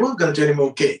still, they weren't going to do any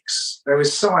more gigs. They were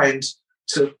signed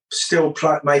to still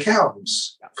make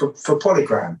albums for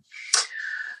Polygram.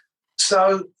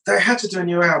 So they had to do a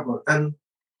new album. And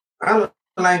Alan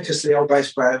Lancaster, the old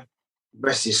bass player,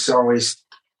 rest his soul, he's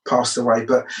passed away,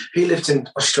 but he lived in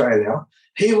Australia.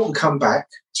 He wouldn't come back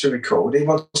to record. He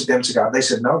wanted them to go. They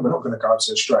said, no, we're not going to go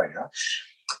to Australia.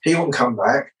 He wouldn't come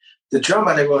back. The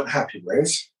drummer they weren't happy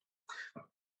with.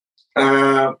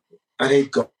 And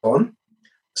he'd gone.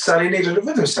 So he needed a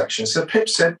rhythm section. So Pip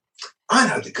said, I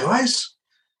know the guys.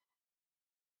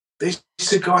 These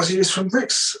two guys he was from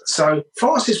Rick's. So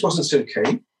Francis wasn't too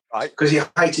keen, right, because he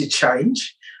hated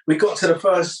change. We got to the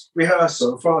first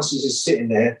rehearsal. Francis is sitting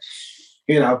there,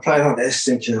 you know, playing like this,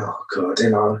 thinking, oh, God,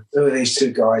 you know, who are these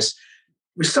two guys?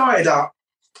 We started up.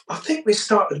 I think we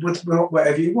started with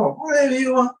whatever you want. Whatever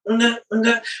you want. And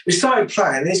we started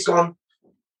playing, and he's gone,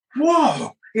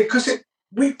 whoa. Because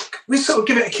we sort of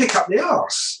give it a kick up the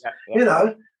arse, you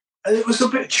know. And it was a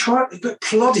bit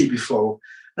ploddy before.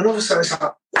 And all of a sudden it's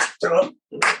like,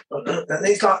 and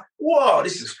he's like, whoa,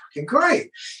 this is fucking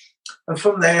great. And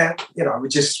from there, you know,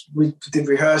 we did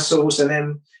rehearsals, and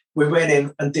then we went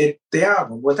in and did the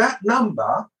album. Well, that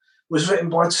number was written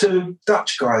by two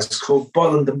Dutch guys called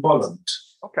Bolland and Bolland.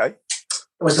 Okay.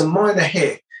 It was a minor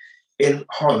hit in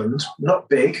Holland, not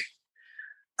big,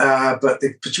 but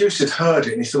the producer had heard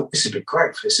it and he thought, this would be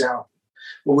great for this album.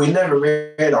 Well, we never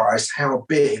realised how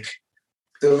big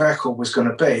the record was going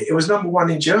to be. It was number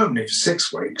one in Germany for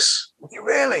 6 weeks.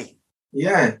 Really?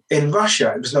 Yeah. In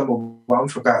Russia, it was number one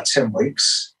for about 10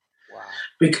 weeks. Wow.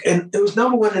 And it was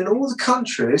number one in all the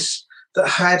countries that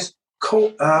had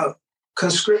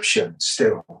conscription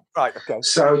still. Right, okay.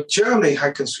 So Germany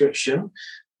had conscription,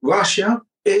 Russia,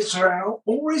 Israel,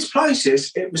 all these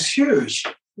places, it was huge.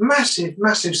 Massive,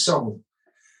 massive song.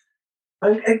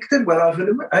 And it did well over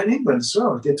in England as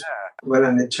well. It did well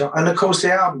in the chart. And of course,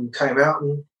 the album came out,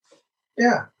 and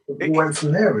it went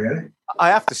from there, really. I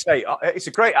have to say, it's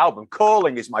a great album.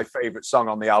 Calling is my favourite song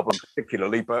on the album,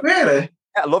 particularly. But really,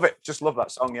 I love it. Just love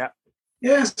that song. Yeah.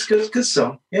 Yeah, it's a good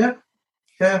song. Yeah.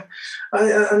 I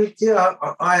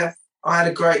had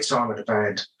a great time with the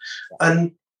band,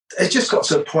 and it just got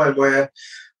to a point where,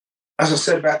 as I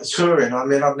said about the touring, I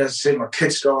mean, I've never seen my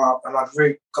kids grow up, and I've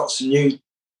got some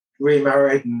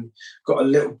remarried and got a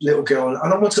little girl,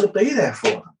 and I wanted to be there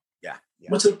for them. Yeah. I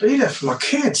wanted to be there for my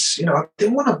kids. You know, I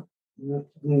didn't want to,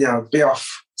 be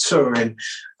off touring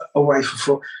away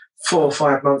for 4 or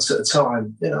 5 months at a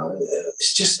time. You know,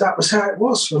 it's just that was how it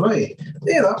was for me.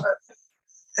 You know,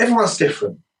 everyone's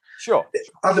different. Sure.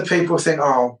 Other people think,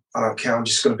 oh, I don't care, I'm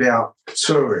just going to be out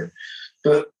touring.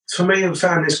 But for me and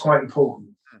family, it's quite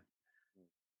important.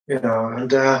 You know, and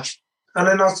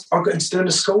then I got into doing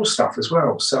the school stuff as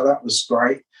well. So that was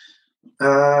great.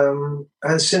 And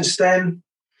since then,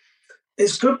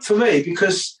 it's good for me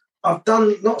because I've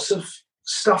done lots of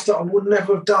stuff that I would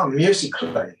never have done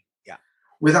musically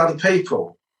with other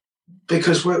people.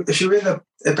 Because if you're in a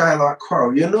band like Quo,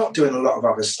 you're not doing a lot of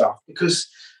other stuff because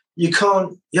you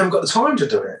haven't got the time to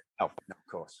do it. No, of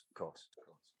course.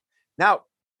 Now,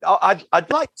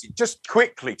 I'd like to just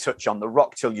quickly touch on the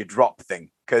Rock Till You Drop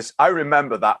thing, because I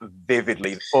remember that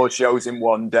vividly, 4 shows in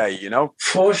one day, you know?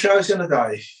 4 shows in a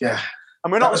day, yeah.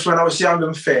 And that was when I was young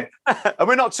and fit. And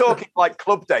we're not talking like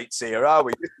club dates here, are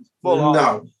we?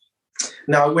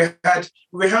 No, we had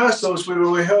rehearsals. We were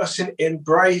rehearsing in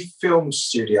Bray Film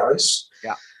Studios.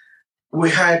 Yeah. We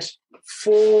had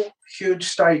 4 huge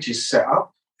stages set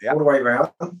up all the way around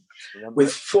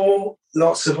with 4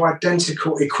 lots of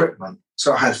identical equipment.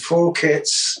 So I had 4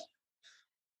 kits,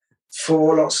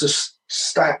 4 lots of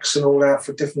stacks and all that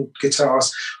for different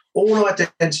guitars, all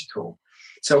identical.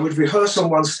 So we'd rehearse on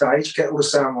one stage, get all the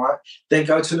sound right, then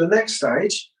go to the next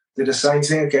stage, do the same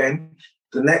thing again,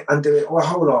 and do it a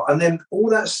whole lot. And then all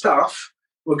that stuff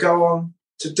would go on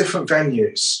to different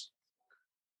venues.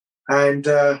 And,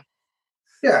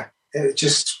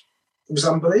 it was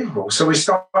unbelievable. So we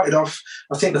started off,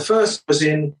 I think the first was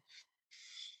in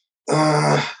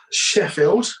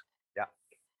Sheffield. Yeah.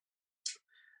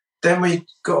 Then we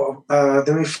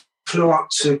flew up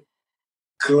to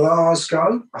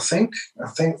Glasgow, I think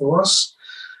it was.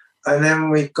 And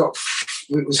then it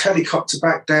was helicopter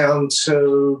back down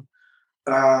to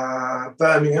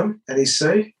Birmingham,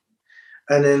 NEC,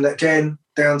 and then again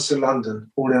down to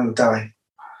London all in a day.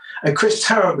 And Chris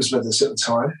Tarrant was with us at the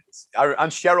time,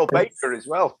 and Cheryl Baker as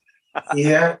well.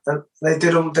 Yeah, and they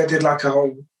did like a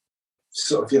whole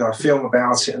sort of film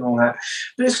about it and all that.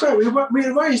 But it's great. We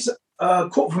raised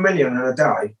 $250,000 in a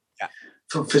day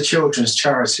for children's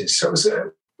charities. So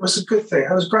it was a good thing.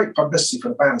 It was great publicity for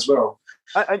the band as well.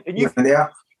 And I mean,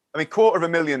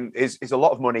 $250,000 is a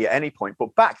lot of money at any point.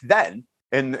 But back then,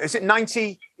 is it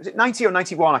 90 or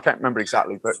 91? I can't remember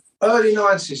exactly. But early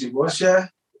 90s it was, yeah.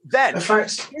 Then, in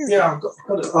fact, I've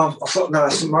got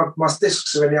my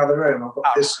discs are in the other room. I've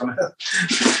got discs on it.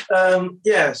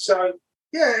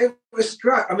 It was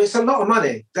great. I mean, it's a lot of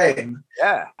money then.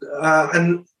 Yeah.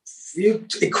 And you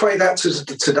equate that to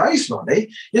today's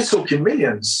money, you're talking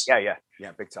millions. Yeah,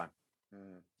 big time.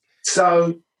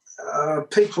 So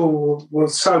people were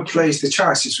so pleased, the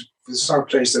charities were so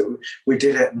pleased that we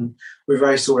did it and we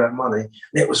raised all that money.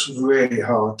 And it was really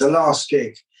hard. The last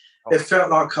gig, it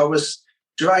felt like I was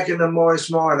dragging the Morris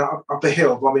Minor up a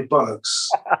hill by my bollocks.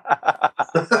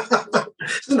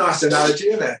 It's a nice analogy,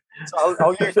 isn't it?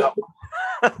 I'll use that one.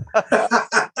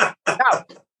 Now,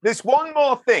 there's one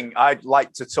more thing I'd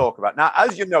like to talk about. Now,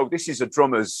 as you know, this is a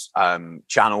drummer's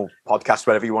channel, podcast,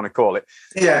 whatever you want to call it.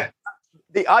 Yeah.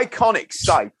 The iconic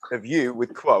sight of you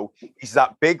with Quo is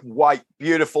that big, white,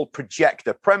 beautiful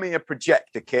projector, Premier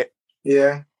projector kit.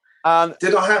 Yeah. And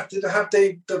did I have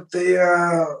the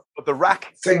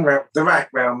rack thing the rack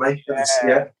round me?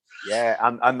 Yeah,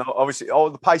 and obviously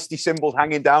all the pasty cymbals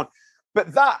hanging down.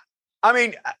 But that, I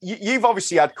mean, you've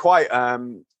obviously had quite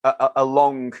a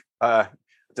long. I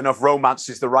don't know if romance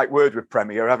is the right word with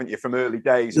Premier, haven't you, from early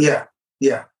days? Yeah.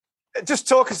 Just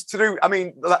talk us through. I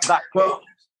mean, that. Well,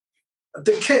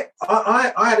 the kit.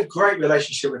 I had a great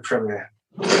relationship with Premier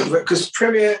because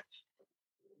Premier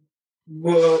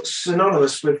were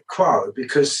synonymous with Quo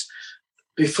because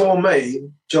before me,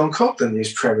 John Cogden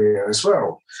used Premier as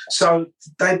well. So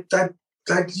the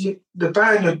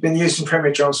band had been using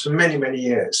Premier drums for many, many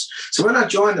years. So when I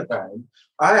joined the band,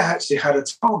 I actually had a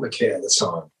Tama kit at the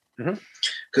time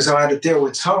because I had to deal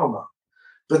with Tama.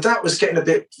 But that was getting a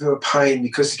bit of a pain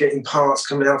because of getting parts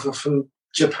coming out from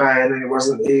Japan, and it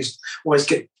wasn't easy always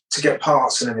get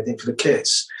parts and everything for the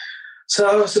kits. So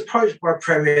I was approached by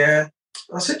Premier.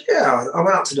 I said, yeah. I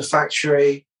went out to the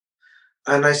factory,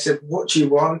 and they said, what do you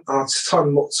want? I told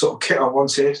them what sort of kit I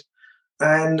wanted,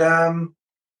 and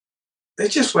it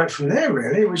just went from there.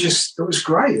 Really, it was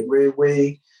great.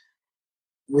 We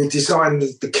designed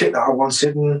the kit that I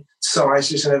wanted and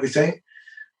sizes and everything,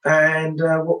 and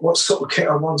what sort of kit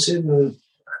I wanted, and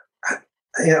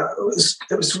it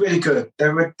was really good.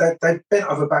 They bent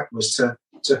over backwards to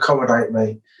accommodate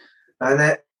me, and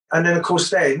then of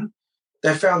course then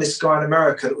they found this guy in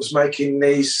America that was making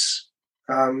these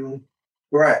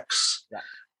racks,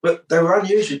 but they were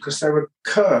unusual because they were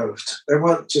curved. They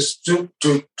weren't just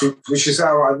which is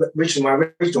how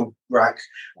my original rack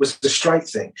was the straight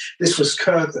thing. This was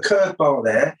curved, the curved bar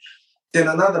there, then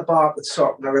another bar at the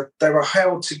top. They were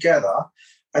held together,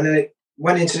 and then it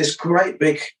went into this great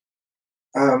big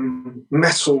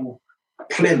metal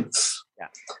plinth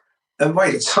and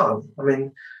weighed a ton. I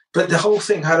mean, but the whole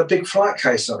thing had a big flight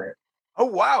case on it. Oh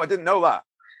wow, I didn't know that.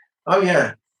 Oh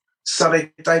yeah. So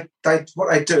they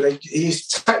what they do, he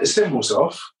used to take the cymbals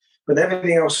off, but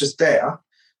everything else was there,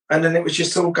 and then it would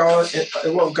just all go. It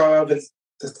won't go over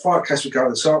the flight case. Would go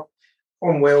at the top,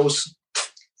 on wheels,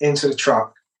 into the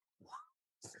truck.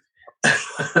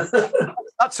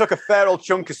 That took a fair old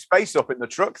chunk of space up in the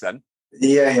truck, then.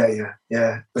 Yeah.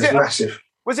 It was massive.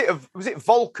 Was it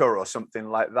Volker or something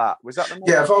like that? Was that the name?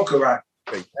 Yeah, Volker rack.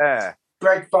 Yeah.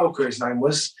 Greg Volker, his name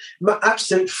was.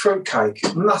 Absolute fruitcake,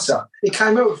 nutter. He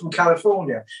came over from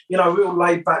California. Real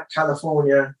laid-back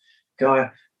California guy.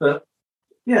 But,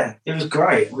 yeah, it was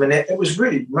great. I mean, it was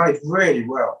really made really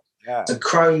well. Yeah. And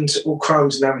all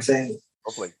chromed and everything.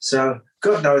 Lovely. So,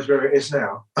 God knows where it is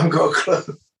now. I haven't got a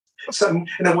clue. Some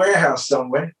in a warehouse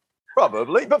somewhere.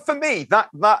 Probably. But for me, that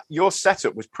your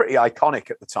setup was pretty iconic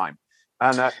at the time.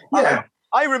 And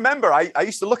I remember I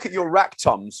used to look at your rack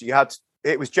toms.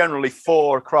 It was generally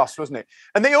 4 across, wasn't it?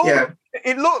 And they all,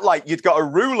 it looked like you'd got a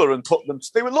ruler and put them,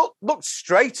 they would look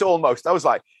straight almost. I was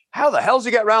like, how the hell did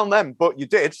you get around them? But you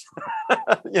did,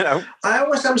 I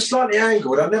always have them slightly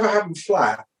angled. I never have them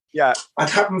flat. Yeah. I'd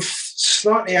have them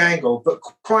slightly angled, but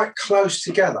quite close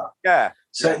together. Yeah.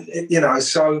 So,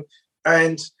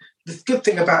 and the good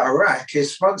thing about a rack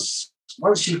is once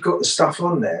you've got the stuff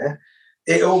on there,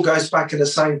 it all goes back in the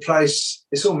same place.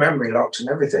 It's all memory locked and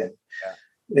everything.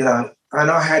 Yeah. And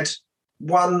I had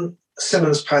one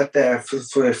Simmons pad there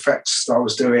for effects that I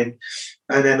was doing,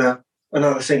 and then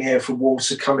another thing here for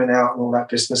water coming out and all that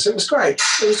business. It was great.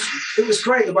 It was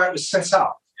great the way it was set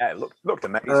up. Yeah, it looked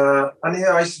amazing. And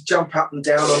I used to jump up and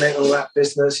down on it and all that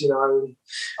business.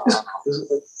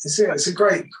 It's a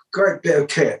great bit of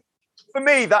kit. For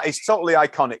me, that is totally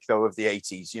iconic, though, of the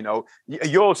 80s.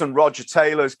 Yours and Roger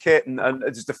Taylor's kit, and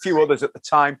there's a few others at the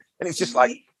time, and it's just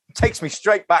like. Takes me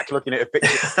straight back looking at a picture.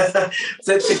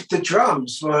 the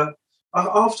drums were,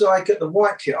 after I get the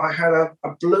white kit, I had a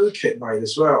blue kit made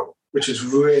as well, which was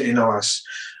really nice.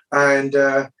 And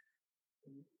I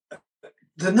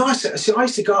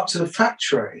used to go up to the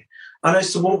factory, and I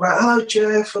used to walk around, hello,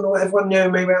 Jeff, and everyone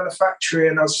knew me around the factory,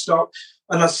 and I'd stop,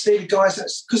 and I'd see the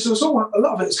guys, because there was a lot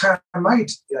of it was handmade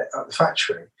at the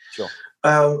factory. Sure.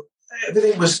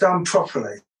 Everything was done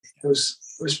properly.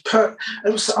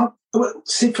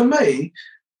 See, for me,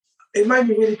 it made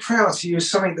me really proud to use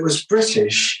something that was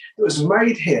British, that was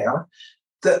made here,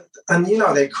 and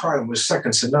their chrome was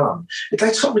second to none.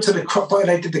 They took me to the way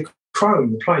they did the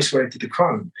chrome, the place where they did the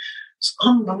chrome. It's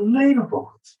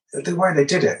unbelievable the way they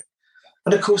did it.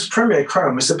 And of course, Premier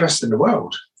Chrome is the best in the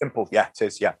world. Simple, yeah, it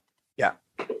is, yeah.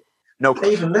 No,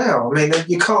 even now, I mean,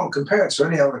 you can't compare it to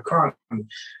any other chrome.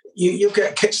 You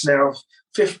get kits now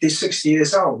 50, 60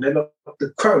 years old, and the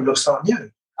chrome looks like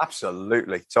new.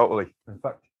 Absolutely, totally. In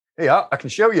fact, here, I can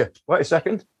show you. Wait a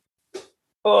second.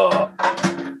 Oh.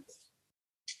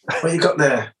 What you got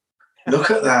there?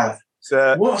 Look at that.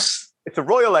 It's a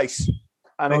Royal Ace.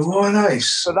 And Royal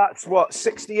Ace. So that's what,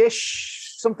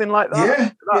 60-ish, something like that?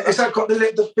 Yeah. Has that got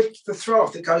the throw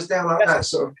off that goes down like that?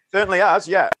 Sort of? Certainly has,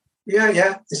 yeah.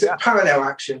 Yeah. Is it parallel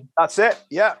action? That's it,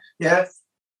 yeah. Yeah.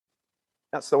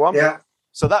 That's the one. Yeah.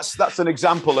 So that's an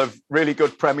example of really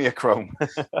good Premier Chrome.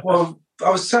 Well,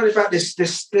 I was telling you about this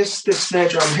snare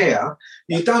drum here.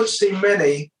 You don't see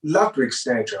many Ludwig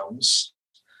snare drums,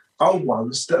 old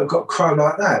ones, that have got chrome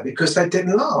like that because they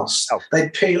didn't last. Oh. They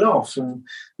peel off, and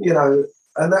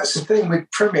and that's the thing with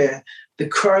Premier. The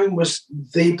chrome was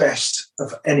the best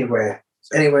of anywhere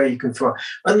you can find,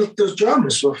 and the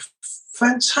drums were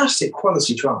fantastic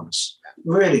quality drums,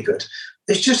 really good.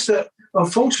 It's just that,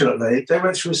 unfortunately, they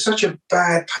went through such a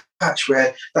bad patch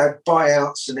where they had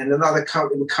buyouts, and then another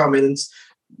company would come in and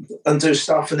and do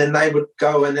stuff, and then they would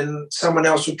go, and then someone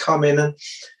else would come in,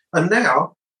 and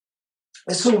now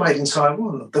it's all made in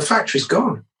Taiwan. The factory's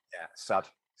gone. Yeah, sad.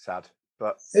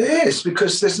 But it is,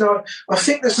 because there's no. I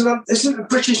think isn't a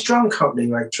British drum company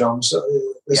make drums?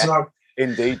 There's no.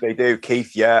 Indeed, they do,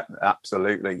 Keith. Yeah,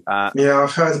 absolutely. Yeah,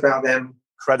 I've heard about them.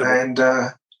 Incredible. And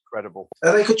incredible.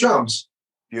 Are they good drums?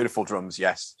 Beautiful drums,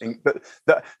 yes.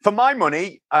 But for my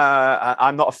money,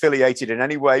 I'm not affiliated in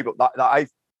any way, but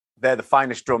they're the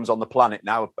finest drums on the planet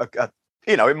now.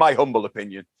 In my humble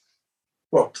opinion.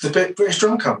 What, the British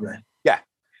Drum Company?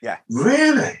 Yeah.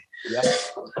 Really? Yeah.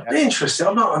 Interesting.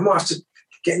 I might have to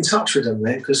get in touch with them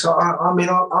then, because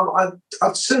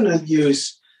I'd sooner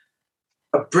use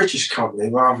a British company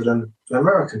rather than an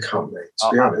American company, to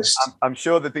be honest. I'm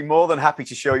sure they'd be more than happy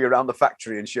to show you around the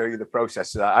factory and show you the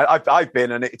process. I've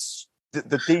been, and it's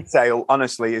the detail,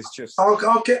 honestly, is just...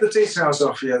 I'll get the details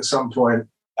off you at some point.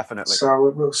 Definitely.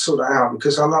 So we'll sort it out,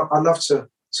 because I love to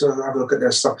have a look at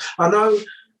their stuff. I know,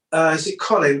 is it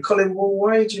Colin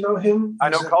Wallway? Do you know him? I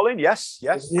know Colin, yes.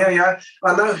 Yeah.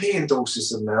 I know he endorses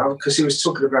them now, because he was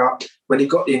talking about when he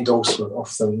got the endorsement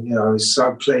off them. He's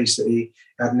so pleased that he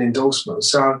had an endorsement.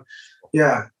 So,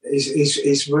 yeah,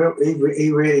 he's real.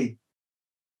 He really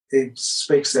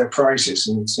speaks their praises,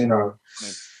 and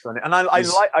And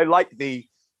I like the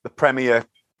Premier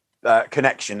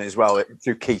connection as well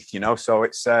through Keith. So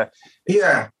it's a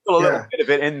little bit of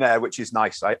it in there, which is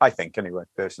nice. I think anyway,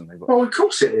 personally. But. Well, of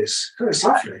course it is. It's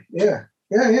lovely. Yeah.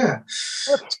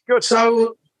 Good.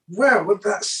 So, well,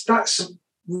 that's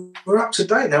we're up to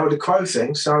date now with the Crow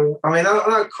thing. So, I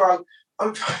know Crow.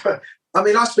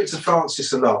 I speak to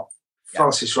Francis a lot. Yeah.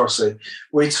 Francis Rossi.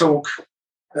 We talk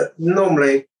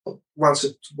normally twice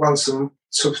a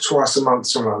month,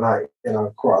 something like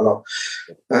that. Quite a lot.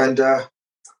 And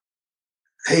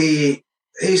he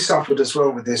suffered as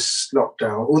well with this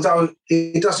lockdown, although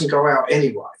he doesn't go out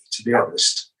anyway, to be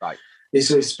honest. Right.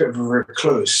 He's a bit of a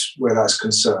recluse where that's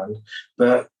concerned.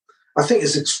 But I think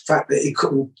it's the fact that he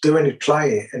couldn't do any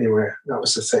play anywhere. That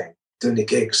was the thing, doing the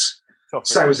gigs.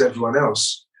 Same as everyone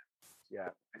else.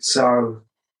 Yeah. So,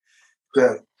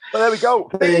 but well, there we go.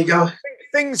 There you go.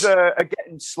 Things are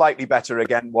getting slightly better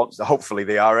again. Hopefully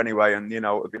they are anyway. And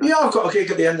it'd be nice. Yeah, I've got a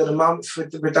gig at the end of the month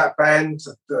with that band.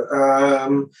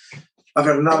 I've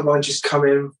had another one just come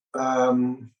in.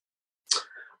 I'm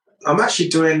actually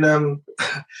doing.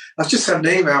 I've just had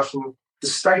an email from the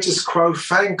Status Quo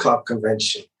Fan Club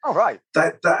convention. Oh right.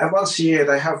 That once a year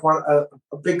they have a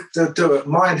big do at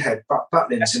Minehead,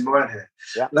 Butlins in Minehead.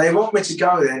 Yeah. They want me to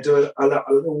go there and do a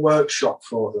little workshop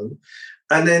for them,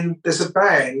 and then there's a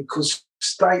band called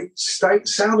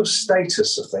Sound of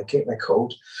Status, I think they're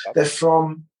called. Yep. They're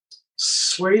from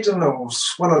Sweden or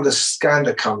one of the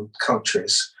Scandinavian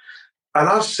countries, and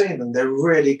I've seen them. They're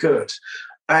really good,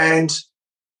 and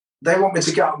they want me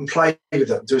to get up and play with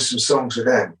them, do some songs with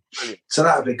them. So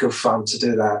that would be good fun to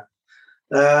do that.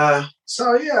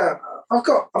 So yeah, I've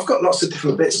got lots of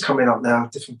different bits coming up now,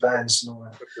 different bands and all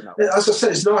that. As I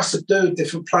said, it's nice to do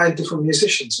playing different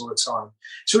musicians all the time.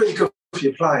 It's really good for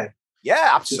your playing.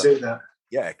 Yeah, absolutely. To do that.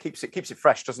 Yeah, it keeps it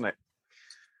fresh, doesn't it?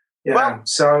 Yeah. Well,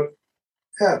 so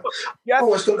yeah. Yeah. Oh,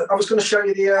 I was going to show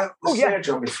you the snare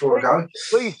drum before I go.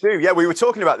 Please do. Yeah, we were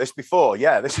talking about this before.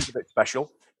 Yeah, this is a bit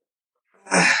special.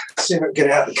 See if I can get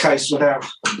it out of the case without.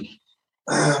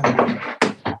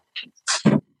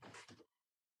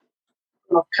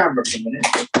 Off camera for a minute.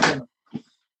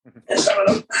 Let's have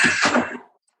a look.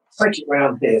 Take it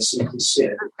round here so you can see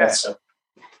it better.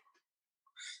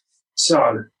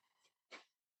 So,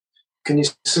 can you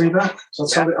see that? So I'll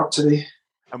turn it up to the.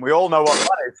 And we all know what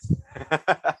that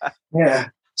is. Yeah.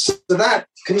 So that,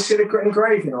 can you see the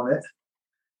engraving on it?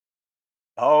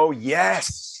 Oh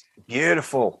yes,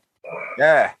 beautiful.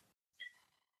 Yeah,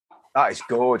 that is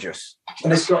gorgeous.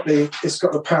 And it's got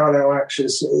the parallel action.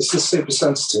 It's just super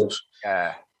sensitive.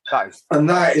 Yeah,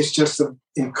 that is just an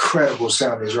incredible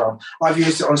sounding drum. I've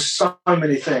used it on so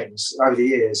many things over the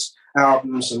years,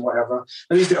 albums and whatever.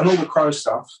 I used it on all the Crow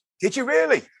stuff. Did you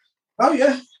really? Oh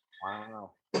yeah.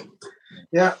 Wow.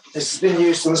 Yeah, it's been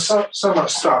used on so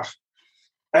much stuff,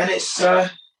 and it's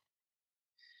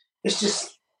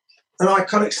just an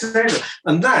iconic sound.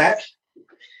 And that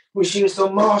was used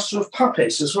on Master of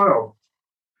Puppets as well.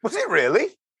 Was it really?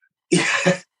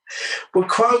 Yeah. Well,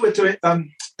 Crow were doing,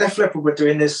 Def Leppard were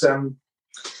doing this the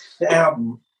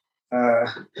album, and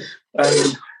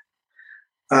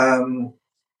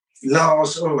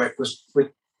Lars Ulrich was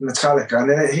with Metallica, and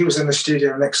then he was in the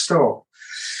studio next door,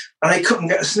 and they couldn't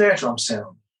get a snare drum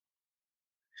sound.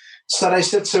 So they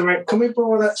said to Rick, "Can we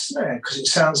borrow that snare? Because it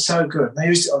sounds so good." And they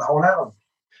used it on the whole album,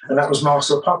 and that was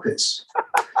Master of Puppets.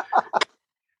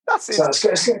 That's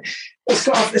it.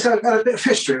 So it's got a bit of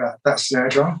history, that snare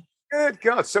drum. Good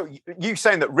God. So you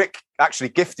saying that Rick actually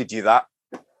gifted you that?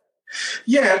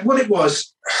 Yeah, what it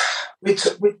was, he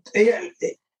had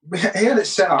it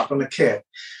set up on the kit,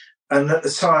 and at the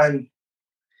time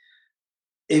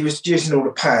he was using all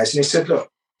the pads, and he said,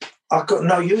 "Look, I've got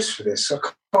no use for this. I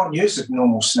can't use a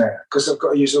normal snare because I've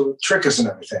got to use all the triggers and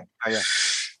everything." Oh, yeah.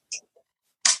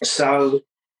 So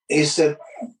he said,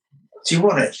 "Do you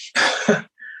want it?"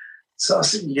 So I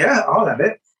said, "Yeah, I'll have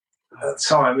it." At the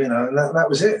time, and that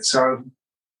was it. So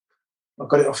I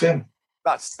got it off him.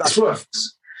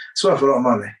 It's worth a lot of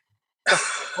money. A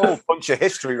whole bunch of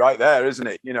history right there, isn't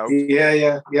it? Yeah.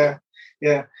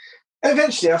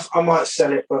 Eventually, I might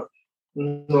sell it, but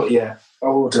not yet. I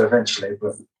will do eventually,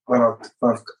 but when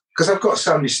because I've got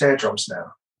so many snare drums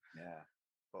now. Yeah,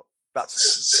 but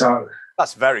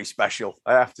that's very special,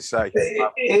 I have to say.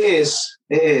 It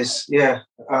is. Yeah.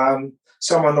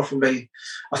 Someone offered me.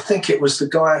 I think it was the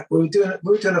guy. We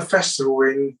were doing a festival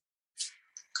in.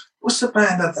 What's the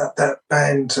band that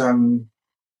band?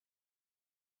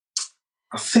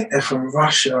 I think they're from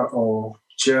Russia or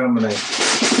Germany.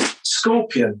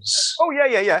 Scorpions. Oh,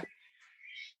 yeah.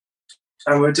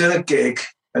 And we were doing a gig,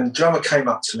 and the drummer came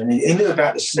up to me, and he knew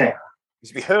about the snare.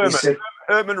 It used to be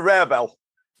Herman Rarebell.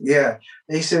 Yeah.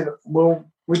 He said, "Well,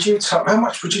 how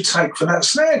much would you take for that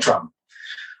snare drum?"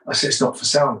 I said, "It's not for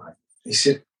sale, mate." He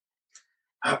said,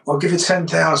 "I'll give you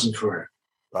 10,000 for it."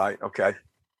 Right, okay.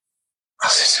 I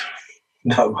said,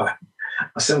 "No way."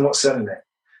 I said, "I'm not selling it."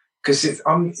 Because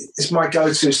it's my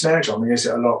go-to snare drum. I use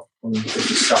it a lot on different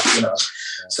stuff, Yeah.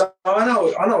 So I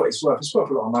know what it's worth. It's worth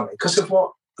a lot of money because of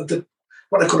what they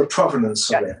call the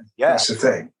provenance of it. Yeah. That's the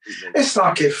thing. It's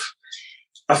like if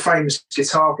a famous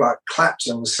guitar player,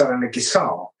 Clapton, was selling a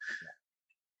guitar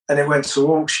and it went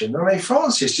to auction. I mean,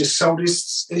 Francis just sold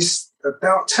his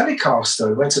about Telecaster.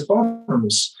 He went to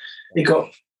Bonhams. He got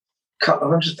a couple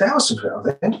of 100,000 for it,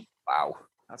 I think. Wow,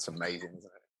 that's amazing, isn't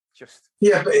it?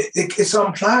 Yeah, but it's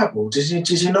unplayable. Did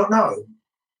you not know?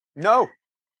 No.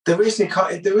 The reason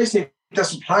he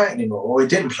doesn't play it anymore, or he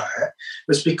didn't play it,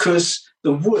 was because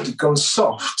the wood had gone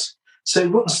soft, so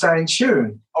it wouldn't stay in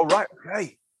tune. Oh, right,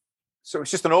 okay. So it's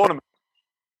just an ornament.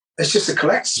 It's just a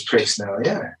collector's piece now,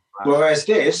 yeah. Wow. Whereas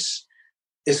this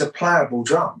is a playable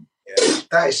drum. Yeah.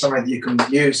 That is something that you can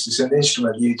use. It's an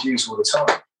instrument you'd use all the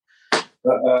time.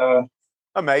 But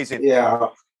amazing. Yeah,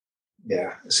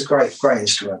 it's a great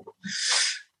instrument.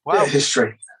 Wow. Bit of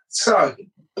history. So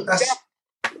that's. Yeah.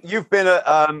 You've been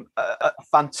a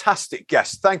fantastic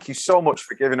guest. Thank you so much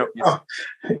for giving up your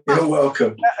You're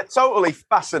welcome. Totally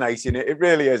fascinating. It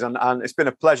really is. And it's been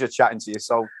a pleasure chatting to you.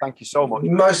 So thank you so much.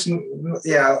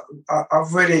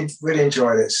 I've really, really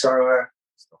enjoyed it. So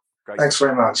thanks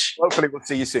very much. Hopefully we'll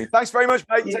see you soon. Thanks very much,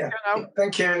 mate. Take care now.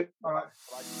 Thank you. All right.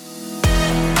 Bye.